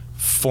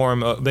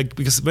form of,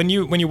 because when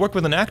you work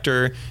with an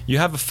actor, you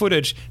have a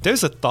footage,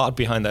 there's a thought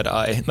behind that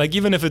eye. Like,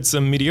 even if it's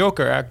a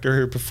mediocre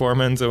actor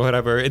performance or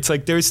whatever, it's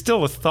like there's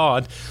still a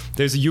thought.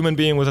 There's a human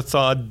being with a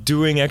thought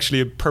doing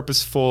actually a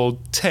purposeful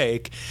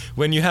take.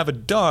 When you have a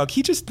dog,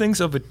 he just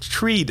thinks of a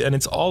treat and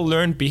it's all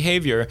learned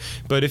behavior.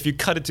 But if you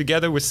cut it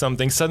together with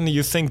something, suddenly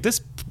you think this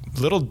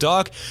little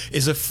dog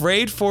is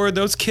afraid for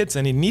those kids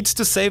and he needs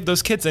to save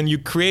those kids, and you're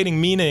creating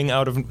meaning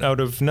out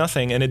of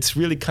nothing, and it's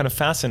really kind of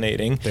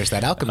fascinating. There's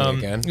that alchemy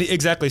again.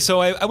 Exactly.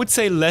 So I would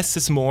say less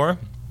is more.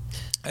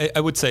 I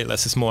would say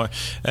less is more.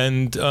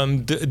 And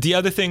the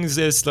other things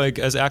is, like,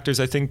 as actors,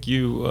 I think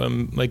you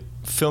like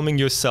filming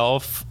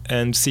yourself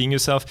and seeing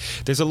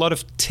yourself. There's a lot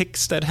of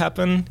tics that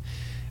happen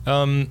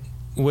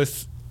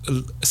with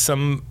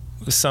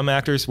some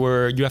actors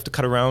where you have to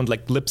cut around,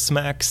 like lip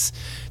smacks,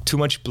 too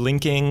much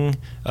blinking,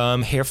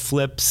 hair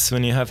flips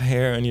when you have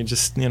hair and you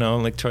just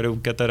like try to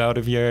get that out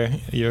of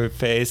your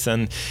face,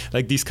 and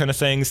like these kind of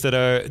things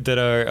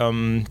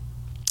that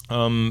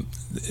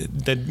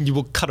you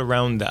will cut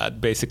around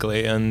that,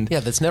 basically. And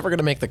that's never going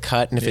to make the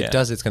cut, and if it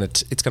does, it's going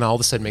to all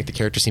of a sudden make the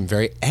character seem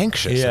very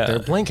anxious if they're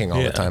blinking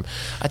all the time.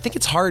 I think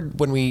it's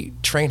hard when we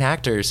train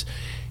actors.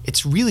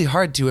 It's really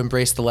hard to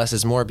embrace the less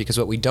is more, because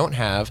what we don't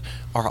have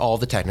are all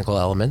the technical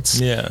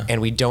elements,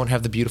 and we don't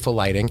have the beautiful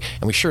lighting,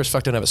 and we sure as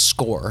fuck don't have a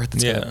score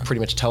that's going to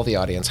pretty much tell the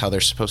audience how they're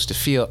supposed to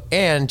feel.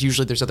 And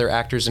usually there's other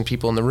actors and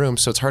people in the room,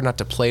 so it's hard not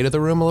to play to the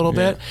room a little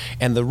bit.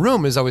 And the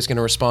room is always going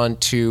to respond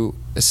to,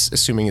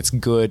 assuming it's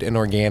good and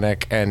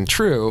organic and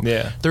true,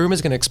 the room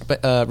is going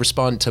to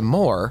respond to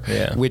more,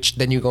 which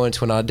then you go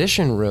into an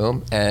audition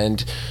room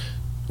and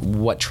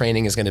what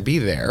training is going to be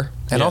there.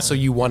 And also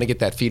you want to get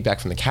that feedback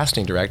from the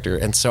casting director.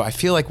 And so I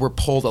feel like we're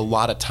pulled a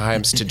lot of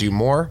times to do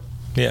more.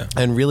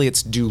 And really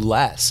it's do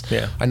less.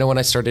 I know when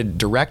I started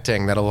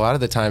directing that a lot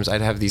of the times I'd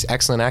have these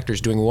excellent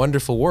actors doing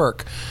wonderful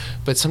work,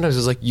 but sometimes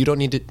it's like, you don't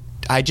need to,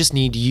 I just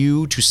need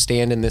you to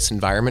stand in this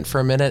environment for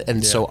a minute,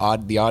 and so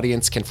the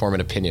audience can form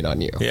an opinion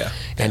on you.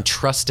 And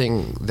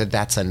trusting that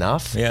that's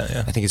enough,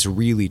 I think it's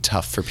really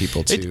tough for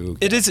people to...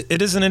 It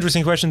is an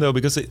interesting question, though,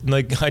 because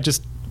I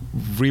just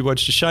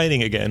rewatched The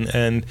Shining again,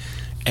 and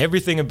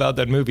everything about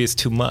that movie is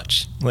too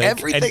much. Like,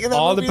 everything in that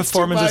all movie the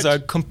performances is too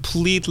much. are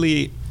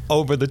completely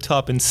over the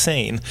top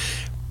insane,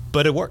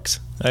 but it works.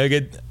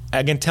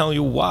 I can tell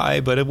you why,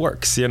 but it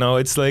works.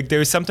 It's like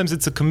sometimes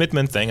it's a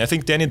commitment thing. I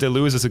think Daniel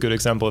Day-Lewis is a good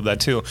example of that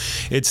too.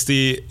 It's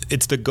the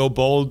go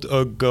bold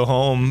or go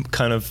home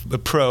kind of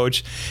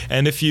approach,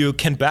 and if you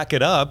can back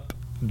it up,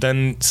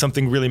 then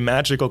something really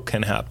magical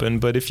can happen.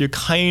 But if you're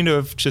kind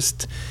of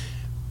just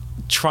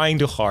trying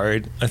too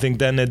hard, I think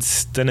then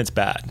it's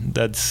bad.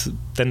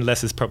 Then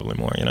less is probably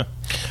more.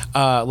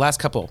 Last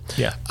couple.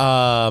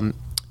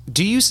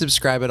 Do you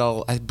subscribe at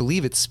all? I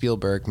believe it's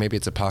Spielberg. Maybe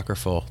it's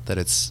apocryphal that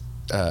it's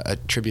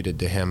attributed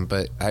to him,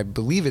 but I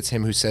believe it's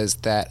him who says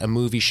that a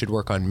movie should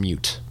work on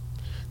mute.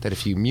 That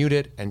if you mute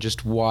it and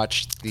just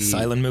watch the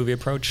silent movie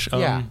approach.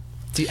 How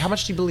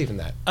much do you believe in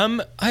that?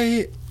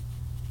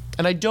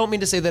 And I don't mean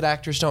to say that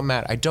actors don't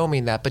matter. I don't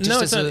mean that, but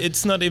just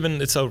it's not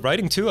even. It's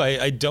writing too.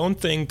 I don't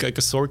think like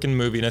a Sorkin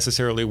movie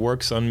necessarily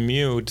works on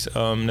mute.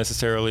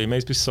 Necessarily,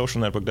 maybe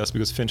Social Network does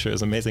because Fincher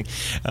is amazing.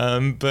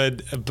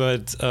 But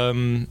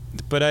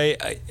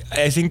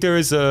I think there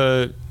is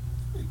a.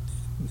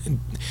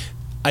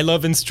 I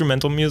love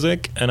instrumental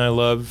music, and I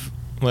love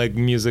like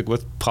music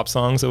with pop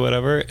songs or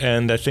whatever.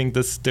 And I think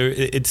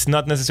it's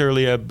not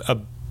necessarily a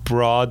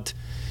broad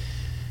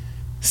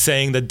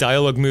saying that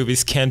dialogue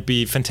movies can't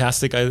be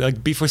fantastic. I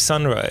like Before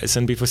Sunrise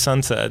and Before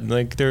Sunset.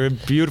 Like, there are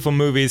beautiful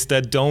movies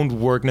that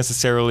don't work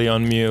necessarily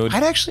on mute.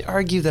 I'd actually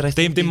argue that I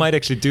think they might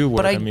actually do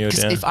work on mute.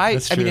 If I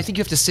mean, I think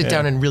you have to sit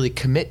down and really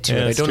commit to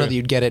it. I don't know that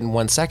you'd get it in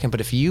 1 second,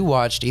 but if you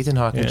watched Ethan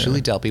Hawke and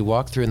Julie Delpy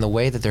walk through in the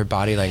way that their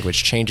body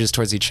language changes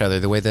towards each other,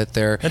 the way that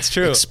their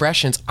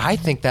expressions, I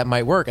think that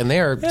might work. And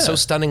they are so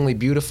stunningly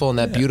beautiful in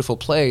that beautiful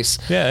place.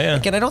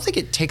 Again, I don't think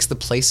it takes the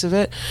place of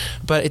it,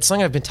 but it's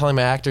something I've been telling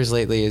my actors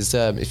lately is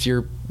if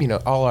you're,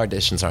 all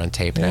auditions are on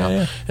tape now.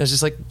 And it's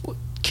just like,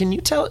 can you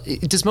tell,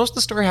 does most of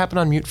the story happen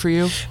on mute for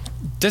you?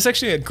 There's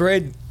actually a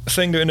great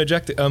thing to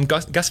interject.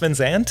 Gus Van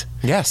Sant.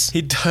 Yes.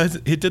 He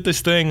did this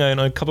thing in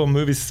a couple of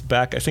movies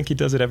back. I think he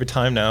does it every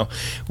time now,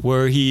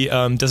 where he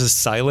does a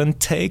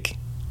silent take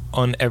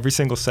on every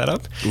single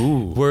setup,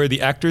 where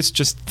the actors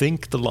just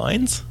think the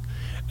lines.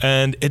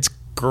 And it's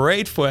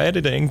great for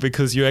editing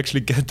because you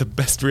actually get the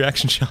best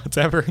reaction shots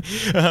ever,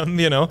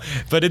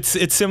 But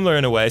it's similar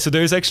in a way. So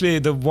there's actually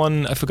the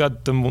one, I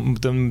forgot the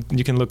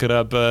you can look it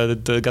up.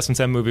 The Gus Van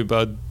Sant movie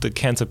about the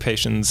cancer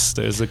patients.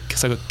 There's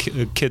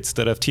kids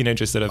that have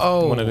teenagers that have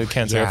one of the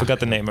cancer. Yeah. I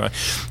forgot the name.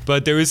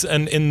 But there is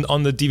on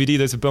the DVD.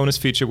 There's a bonus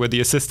feature where the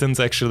assistants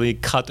actually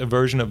cut a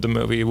version of the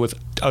movie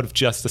out of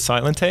just the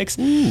silent takes.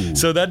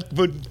 So that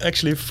would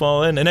actually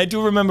fall in. And I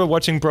do remember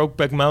watching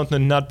Brokeback Mountain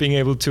and not being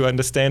able to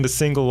understand a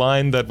single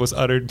line that was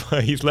uttered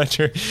by Heath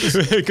Ledger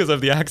because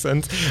of the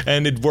accent,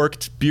 and it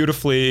worked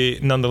beautifully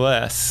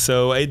nonetheless.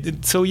 So I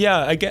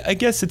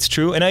guess it's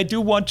true. And I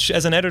do watch,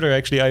 as an editor,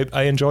 actually,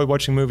 I enjoy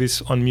watching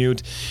movies on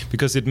mute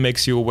because it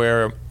makes you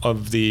aware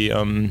of the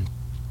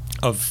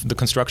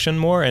construction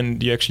more,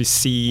 and you actually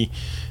see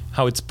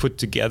how it's put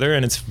together,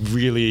 and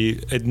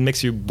it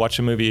makes you watch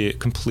a movie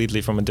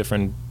completely from a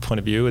different point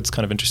of view. It's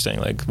kind of interesting,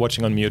 like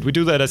watching on mute. We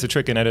do that as a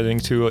trick in editing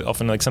too.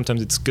 Often, like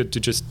sometimes it's good to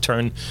just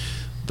turn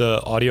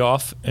the audio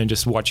off and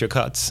just watch your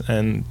cuts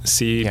and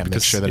see. Yeah,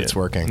 make sure that it's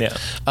working. Yeah.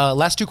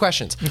 Last two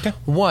questions. Okay.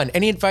 One,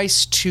 any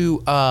advice to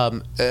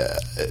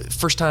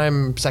first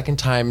time, second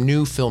time,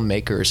 new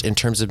filmmakers in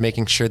terms of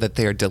making sure that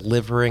they are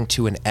delivering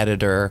to an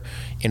editor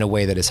in a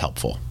way that is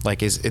helpful? Like,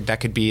 that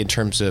could be in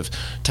terms of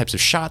types of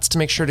shots to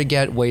make sure to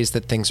get, ways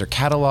that things are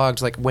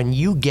cataloged. Like when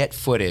you get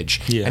footage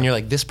and you're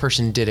like, this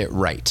person did it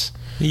right.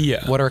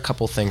 Yeah. What are a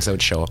couple things that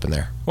would show up in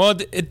there? Well,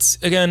 it's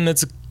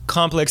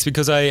complex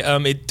because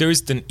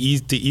there's the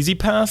easy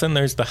path and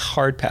there's the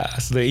hard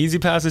path. The easy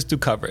path is to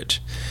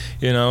coverage,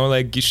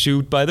 like you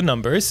shoot by the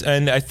numbers.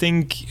 And I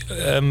think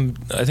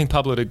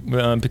Pablo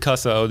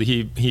Picasso,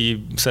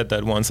 he said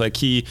that once. Like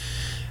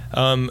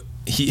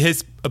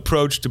his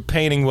approach to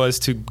painting was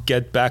to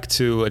get back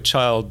to a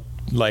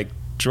childlike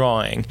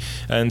drawing.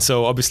 And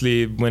so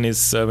obviously when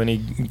he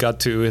got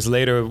to his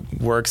later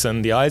works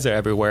and the eyes are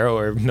everywhere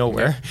or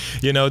nowhere,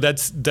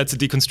 that's a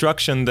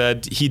deconstruction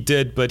that he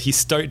did, but he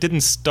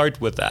didn't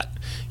start with that.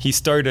 He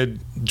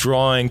started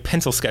drawing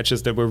pencil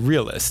sketches that were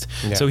realist.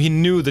 Yeah. So he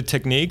knew the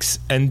techniques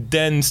and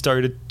then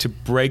started to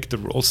break the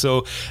rules.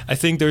 So I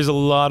think there's a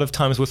lot of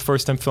times with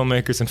first-time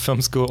filmmakers in film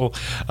school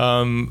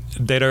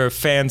that are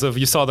fans of,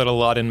 you saw that a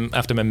lot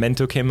after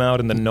Memento came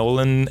out and the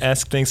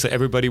Nolan-esque thing. So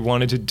everybody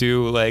wanted to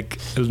do like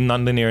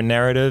non-linear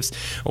narratives,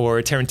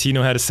 or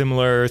Tarantino had a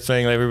similar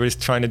thing. Like everybody's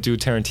trying to do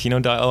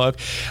Tarantino dialogue.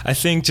 I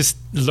think just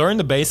learn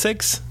the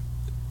basics,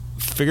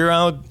 figure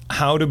out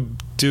how to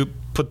do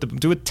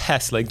a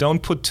test. Like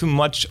don't put too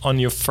much on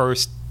your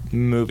first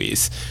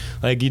movies.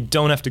 Like you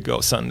don't have to go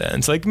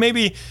Sundance. Like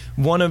maybe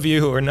one of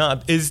you or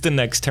not is the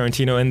next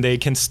Tarantino and they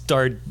can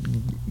start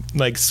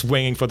like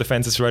swinging for the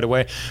fences right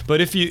away. But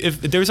if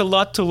there's a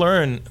lot to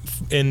learn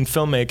in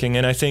filmmaking,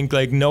 and I think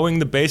like knowing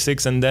the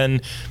basics and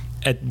then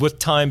with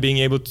time being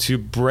able to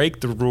break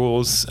the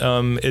rules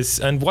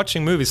and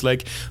watching movies,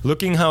 like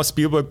looking how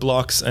Spielberg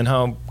blocks and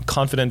how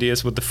confident he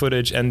is with the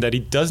footage, and that he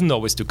doesn't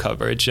always do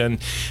coverage, and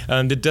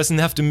it doesn't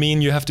have to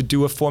mean you have to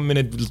do a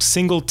 4-minute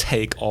single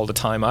take all the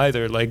time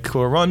either, like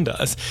Cuarón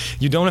does.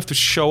 You don't have to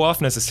show off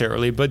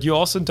necessarily, but you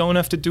also don't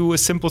have to do a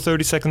simple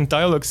 30-second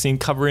dialogue scene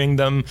covering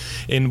them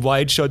in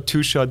wide shot,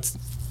 2 shots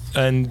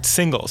and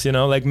singles,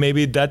 like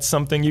maybe that's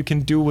something you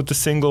can do with the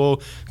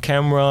single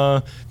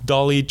camera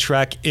dolly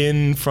track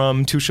in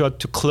from 2 shot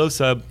to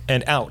close up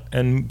and out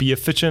and be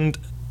efficient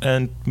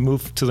and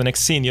move to the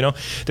next scene.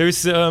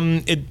 There's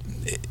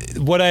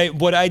what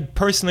I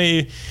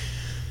personally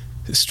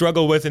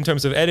struggle with in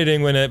terms of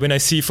editing when I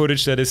see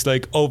footage that is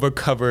like over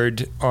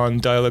covered on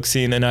dialogue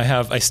scene, and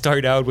I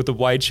start out with a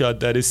wide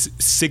shot that is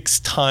 6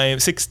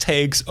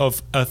 takes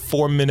of a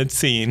 4-minute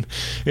scene,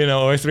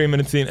 or a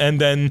 3-minute scene, and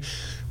then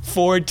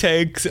 4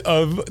 takes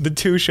of the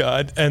 2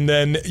 shot, and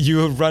then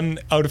you run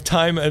out of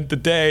time at the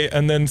day,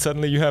 and then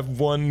suddenly you have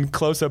one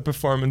close-up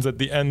performance at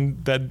the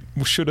end that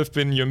should have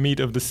been your meat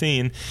of the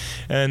scene.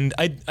 And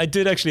I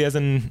did actually,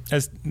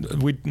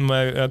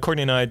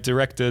 Courtney and I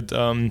directed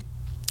a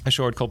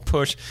short called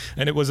Push,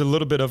 and it was a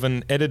little bit of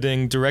an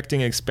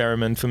directing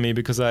experiment for me,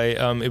 because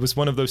it was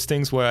one of those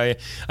things where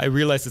I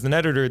realized as an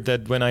editor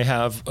that when I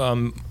have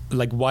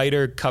like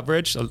wider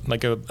coverage,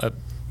 like a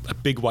a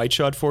big wide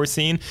shot for a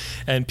scene,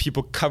 and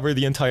people cover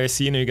the entire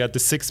scene, and you got the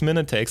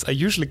 6-minute takes. I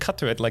usually cut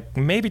to it like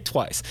maybe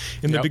twice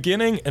in the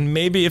beginning, and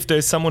maybe if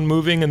there's someone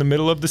moving in the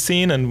middle of the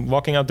scene and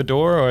walking out the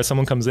door, or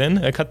someone comes in,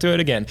 I cut to it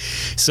again.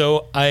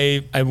 So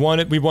we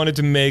wanted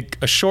to make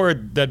a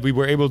short that we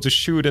were able to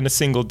shoot in a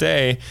single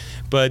day,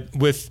 but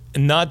with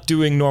not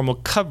doing normal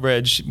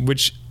coverage,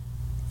 which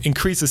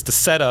increases the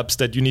setups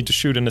that you need to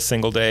shoot in a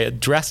single day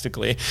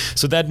drastically.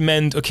 So that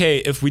meant, okay,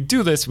 if we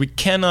do this, we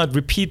cannot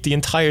repeat the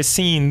entire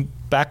scene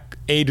back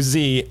A to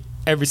Z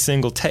every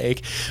single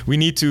take. We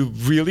need to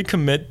really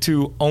commit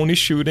to only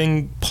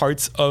shooting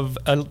parts of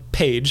a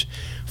page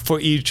for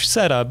each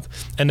setup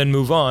and then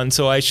move on.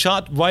 So I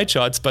shot wide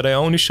shots, but I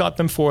only shot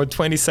them for a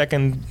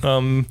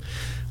 20-second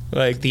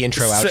like the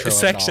intro outro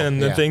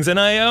section and things, and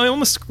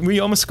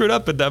we almost screwed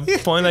up at that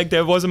point. Like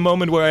there was a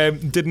moment where I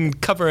didn't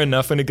cover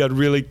enough, and it got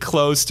really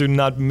close to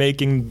not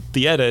making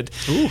the edit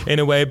in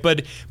a way.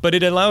 But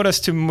it allowed us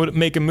to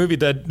make a movie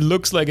that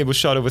looks like it was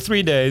shot over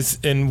 3 days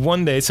in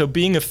 1 day. So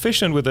being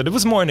efficient with it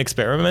was more an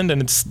experiment,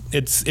 and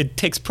it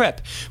takes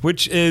prep,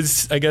 which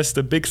is, I guess,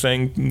 the big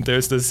thing.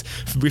 There's this,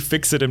 we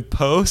fix it in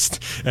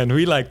post, and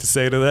we like to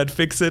say to that,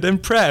 fix it in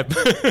prep.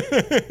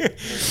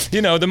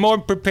 The more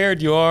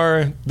prepared you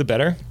are, the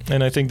better.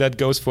 And I think that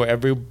goes for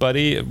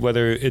everybody,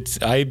 whether it's,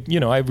 I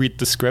read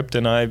the script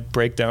and I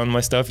break down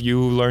my stuff,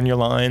 you learn your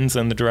lines,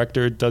 and the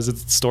director does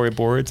its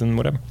storyboards and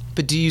whatever.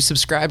 But do you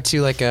subscribe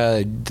to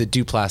the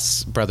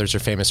Duplass brothers are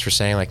famous for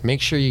saying, like,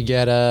 make sure you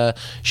get a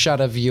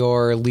shot of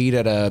your lead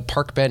at a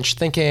park bench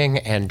thinking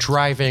and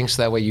driving,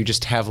 so that way you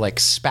just have like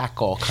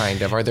spackle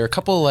kind of? Are there a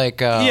couple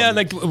like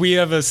we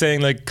have a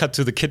saying like cut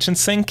to the kitchen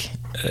sink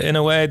in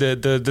a way.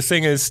 The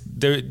thing is,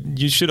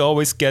 you should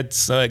always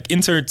get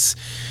inserts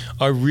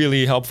are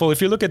really helpful. If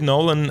you look at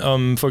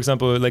Nolan, for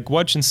example, like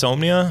watch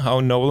Insomnia, how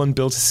Nolan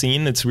builds a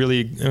scene. It's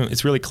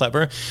really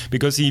clever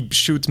because he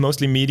shoots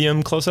mostly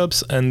medium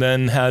close-ups and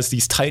then has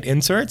these tight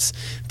inserts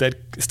that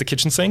is the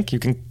kitchen sink. You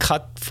can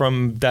cut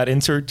from that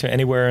insert to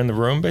anywhere in the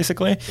room,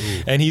 basically.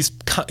 Ooh. And he's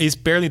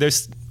barely,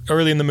 there's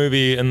early in the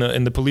movie in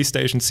the police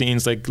station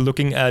scenes, like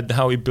looking at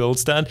how he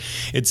builds that,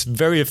 it's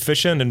very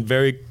efficient and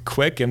very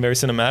quick and very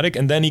cinematic.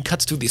 And then he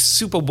cuts to these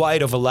super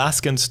wide of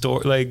Alaskan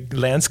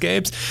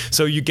landscapes,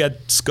 so you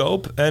get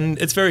scope, and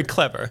it's very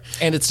clever.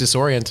 And it's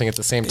disorienting at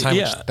the same time.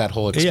 Yeah. Which that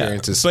whole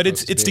experience is. But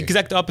it's the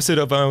exact opposite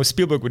of how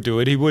Spielberg would do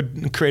it. He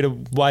would create a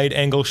wide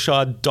angle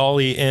shot,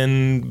 dolly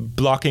in,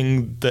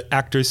 blocking the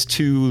actors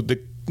to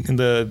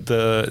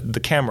the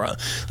camera.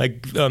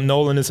 Like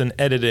Nolan is an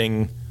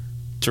editing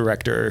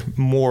director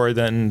more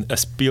than a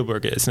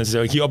Spielberg is. And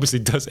so he obviously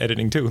does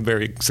editing too,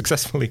 very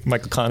successfully.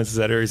 Michael Kahn is his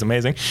editor, he's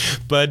amazing.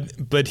 But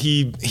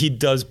he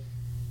does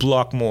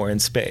block more in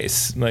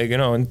space.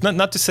 And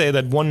not to say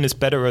that one is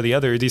better or the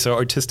other. These are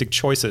artistic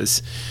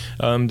choices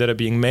that are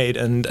being made.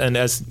 And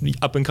as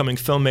up-and-coming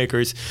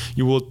filmmakers,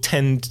 you will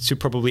tend to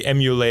probably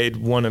emulate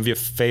one of your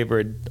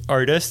favorite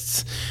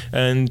artists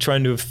and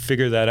trying to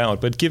figure that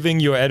out. But giving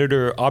your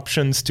editor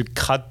options to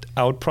cut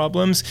out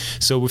problems.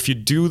 So if you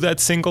do that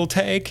single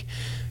take,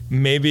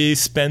 maybe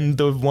spend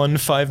the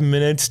 5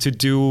 minutes to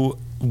do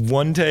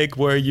one take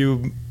where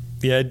you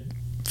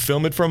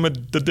film it from a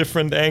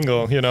different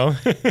angle,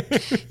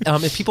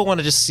 If people want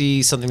to just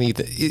see something,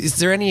 is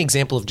there any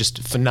example of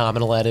just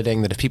phenomenal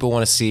editing that if people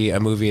want to see a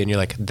movie and you're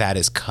like, that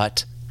is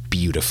cut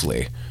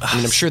beautifully? I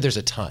mean, I'm sure there's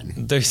a ton.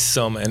 There's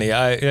so many.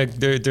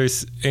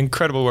 There's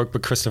incredible work by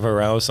Christopher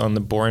Rouse on the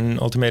Bourne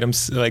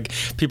Ultimatums. Like,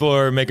 people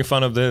are making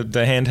fun of the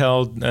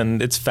handheld,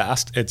 and it's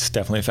fast. It's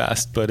definitely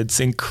fast, but it's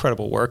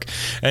incredible work.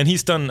 And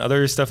he's done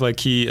other stuff, like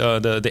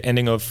the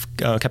ending of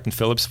Captain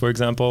Phillips, for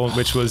example,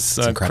 which was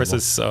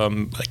Chris's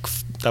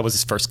that was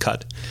his first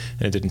cut,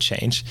 and it didn't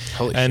change.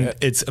 Holy and shit.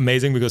 It's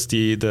amazing because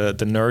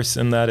the nurse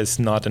in that is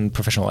not a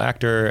professional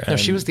actor. No,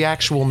 she was the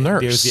actual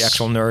nurse. She was the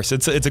actual nurse.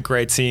 It's a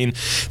great scene.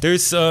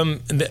 There's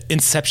the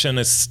Inception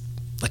is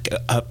like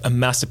a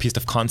masterpiece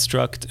of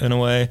construct in a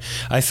way.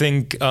 I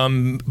think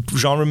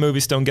genre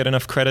movies don't get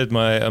enough credit.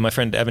 My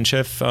friend Evan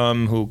Schiff,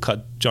 who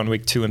cut John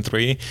Wick 2 and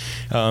 3,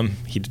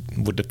 he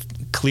would have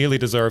clearly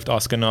deserved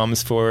Oscar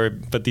noms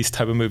but these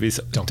type of movies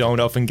don't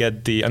often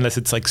get unless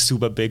it's like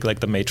super big,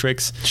 like The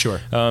Matrix. Sure.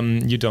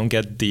 You don't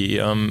get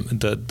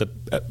the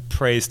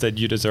praise that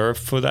you deserve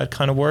for that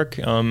kind of work.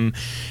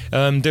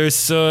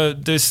 There's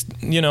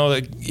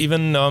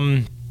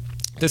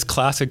there's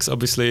classics,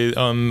 obviously.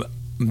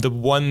 The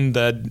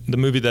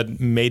movie that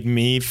made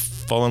me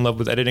fall in love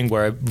with editing,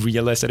 where I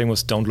realized editing,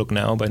 was Don't Look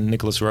Now by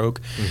Nicholas Roeg,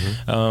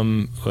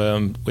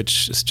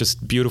 which is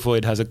just beautiful.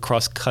 It has a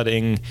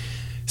cross-cutting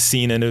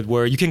scene in it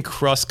where you can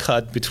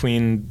cross-cut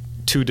between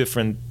two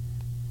different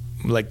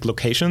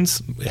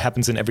locations. It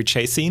happens in every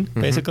chase scene,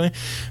 basically.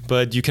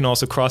 But you can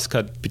also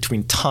cross-cut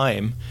between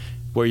time,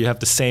 where you have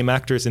the same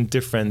actors in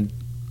different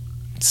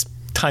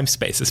time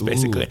spaces,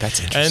 basically. Ooh, that's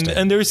interesting.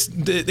 And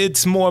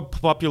it's more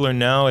popular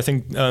now. I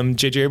think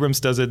J.J. Abrams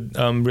does it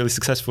really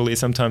successfully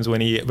sometimes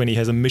when he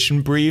has a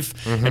mission brief,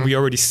 and we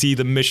already see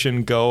the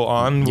mission go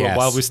on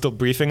while we're still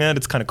briefing it.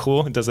 It's kind of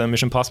cool. It does a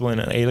Mission Impossible in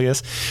an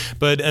Alias.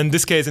 But in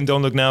this case, in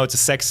Don't Look Now, it's a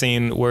sex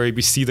scene where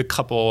we see the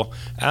couple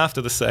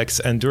after the sex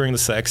and during the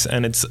sex,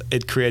 and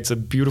it creates a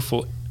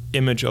beautiful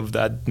image of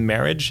that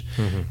marriage.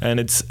 And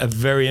it's a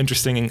very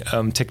interesting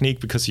technique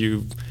because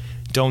you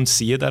don't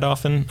see it that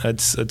often.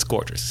 It's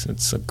gorgeous.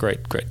 It's a great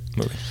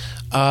movie.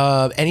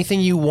 Anything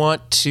you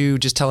want to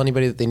just tell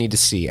anybody that they need to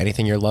see?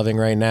 Anything you're loving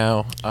right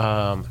now?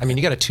 I mean,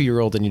 you got a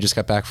 2-year-old and you just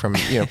got back from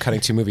cutting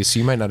 2 movies, so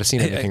you might not have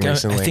seen anything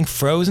recently. I think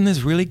Frozen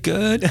is really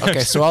good. Okay,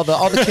 so all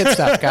the kid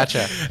stuff.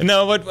 Gotcha.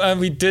 No, but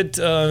we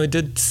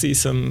did see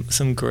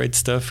some great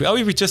stuff.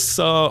 We just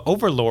saw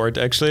Overlord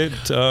actually,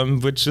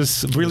 which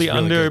is really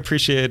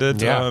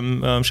underappreciated.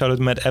 Yeah. Shout out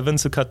to Matt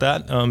Evans who cut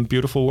that.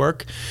 Beautiful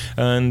work,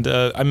 and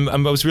I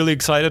was really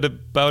excited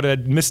about it.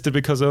 I missed it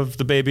because of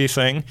the baby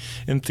thing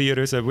in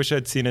theaters. I wish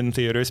I'd seen it in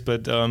theaters,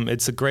 but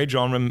it's a great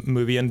genre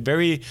movie and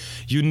very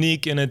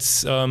unique in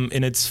its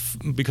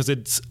because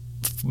it's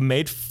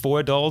made for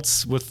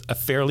adults with a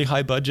fairly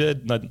high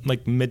budget, not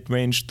like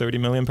mid-range 30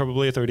 million,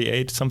 probably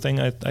 38 something.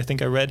 I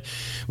think I read,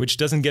 which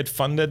doesn't get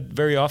funded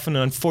very often,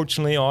 and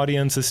unfortunately,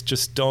 audiences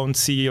just don't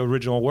see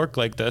original work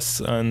like this,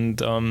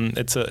 and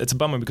it's a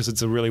bummer because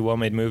it's a really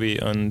well-made movie,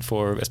 and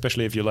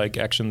especially if you like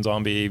action,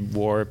 zombie,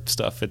 war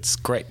stuff, it's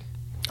great.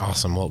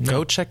 Awesome. Well,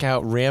 go check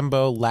out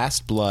Rambo: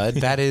 Last Blood.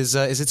 That is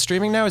it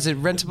streaming now? Is it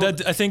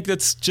rentable? I think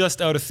that's just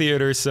out of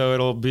theater, so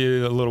it'll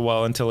be a little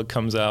while until it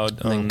comes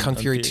out. And then Kung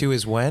Fury 2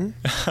 is when?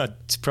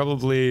 It's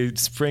probably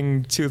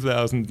spring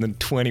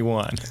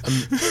 2021.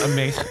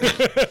 Amazing.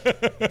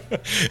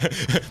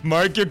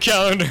 Mark your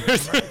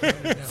calendars.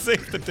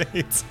 Save the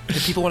dates.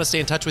 If people want to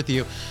stay in touch with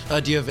you,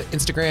 do you have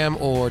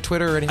Instagram or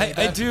Twitter or anything like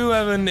that? I do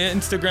have an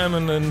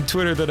Instagram and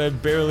Twitter that I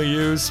barely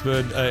use,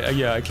 but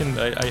I can.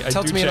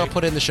 Tell it to me and I'll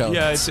put it in the show.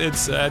 Yeah, it's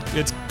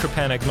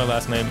Krpanek, my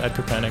last name, at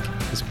Krpanek,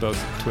 is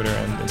both Twitter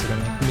and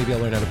Instagram. Maybe I'll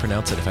learn how to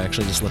pronounce it if I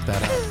actually just look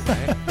that up.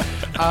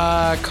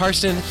 Right?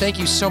 Karsten, thank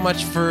you so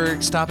much for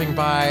stopping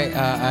by.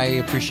 I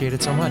appreciate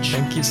it so much.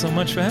 Thank you so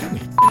much for having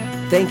me.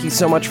 Thank you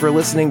so much for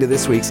listening to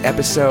this week's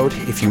episode.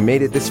 If you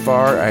made it this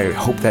far, I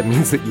hope that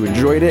means that you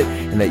enjoyed it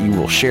and that you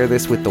will share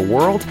this with the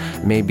world,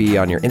 maybe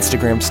on your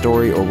Instagram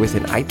story or with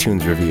an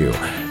iTunes review.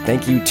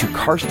 Thank you to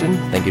Karsten,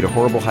 thank you to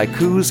Horrible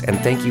Haikus, and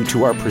thank you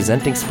to our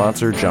presenting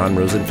sponsor, John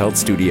Rosenfeld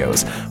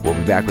Studios. We'll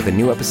be back with a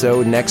new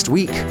episode next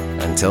week.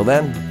 Until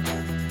then...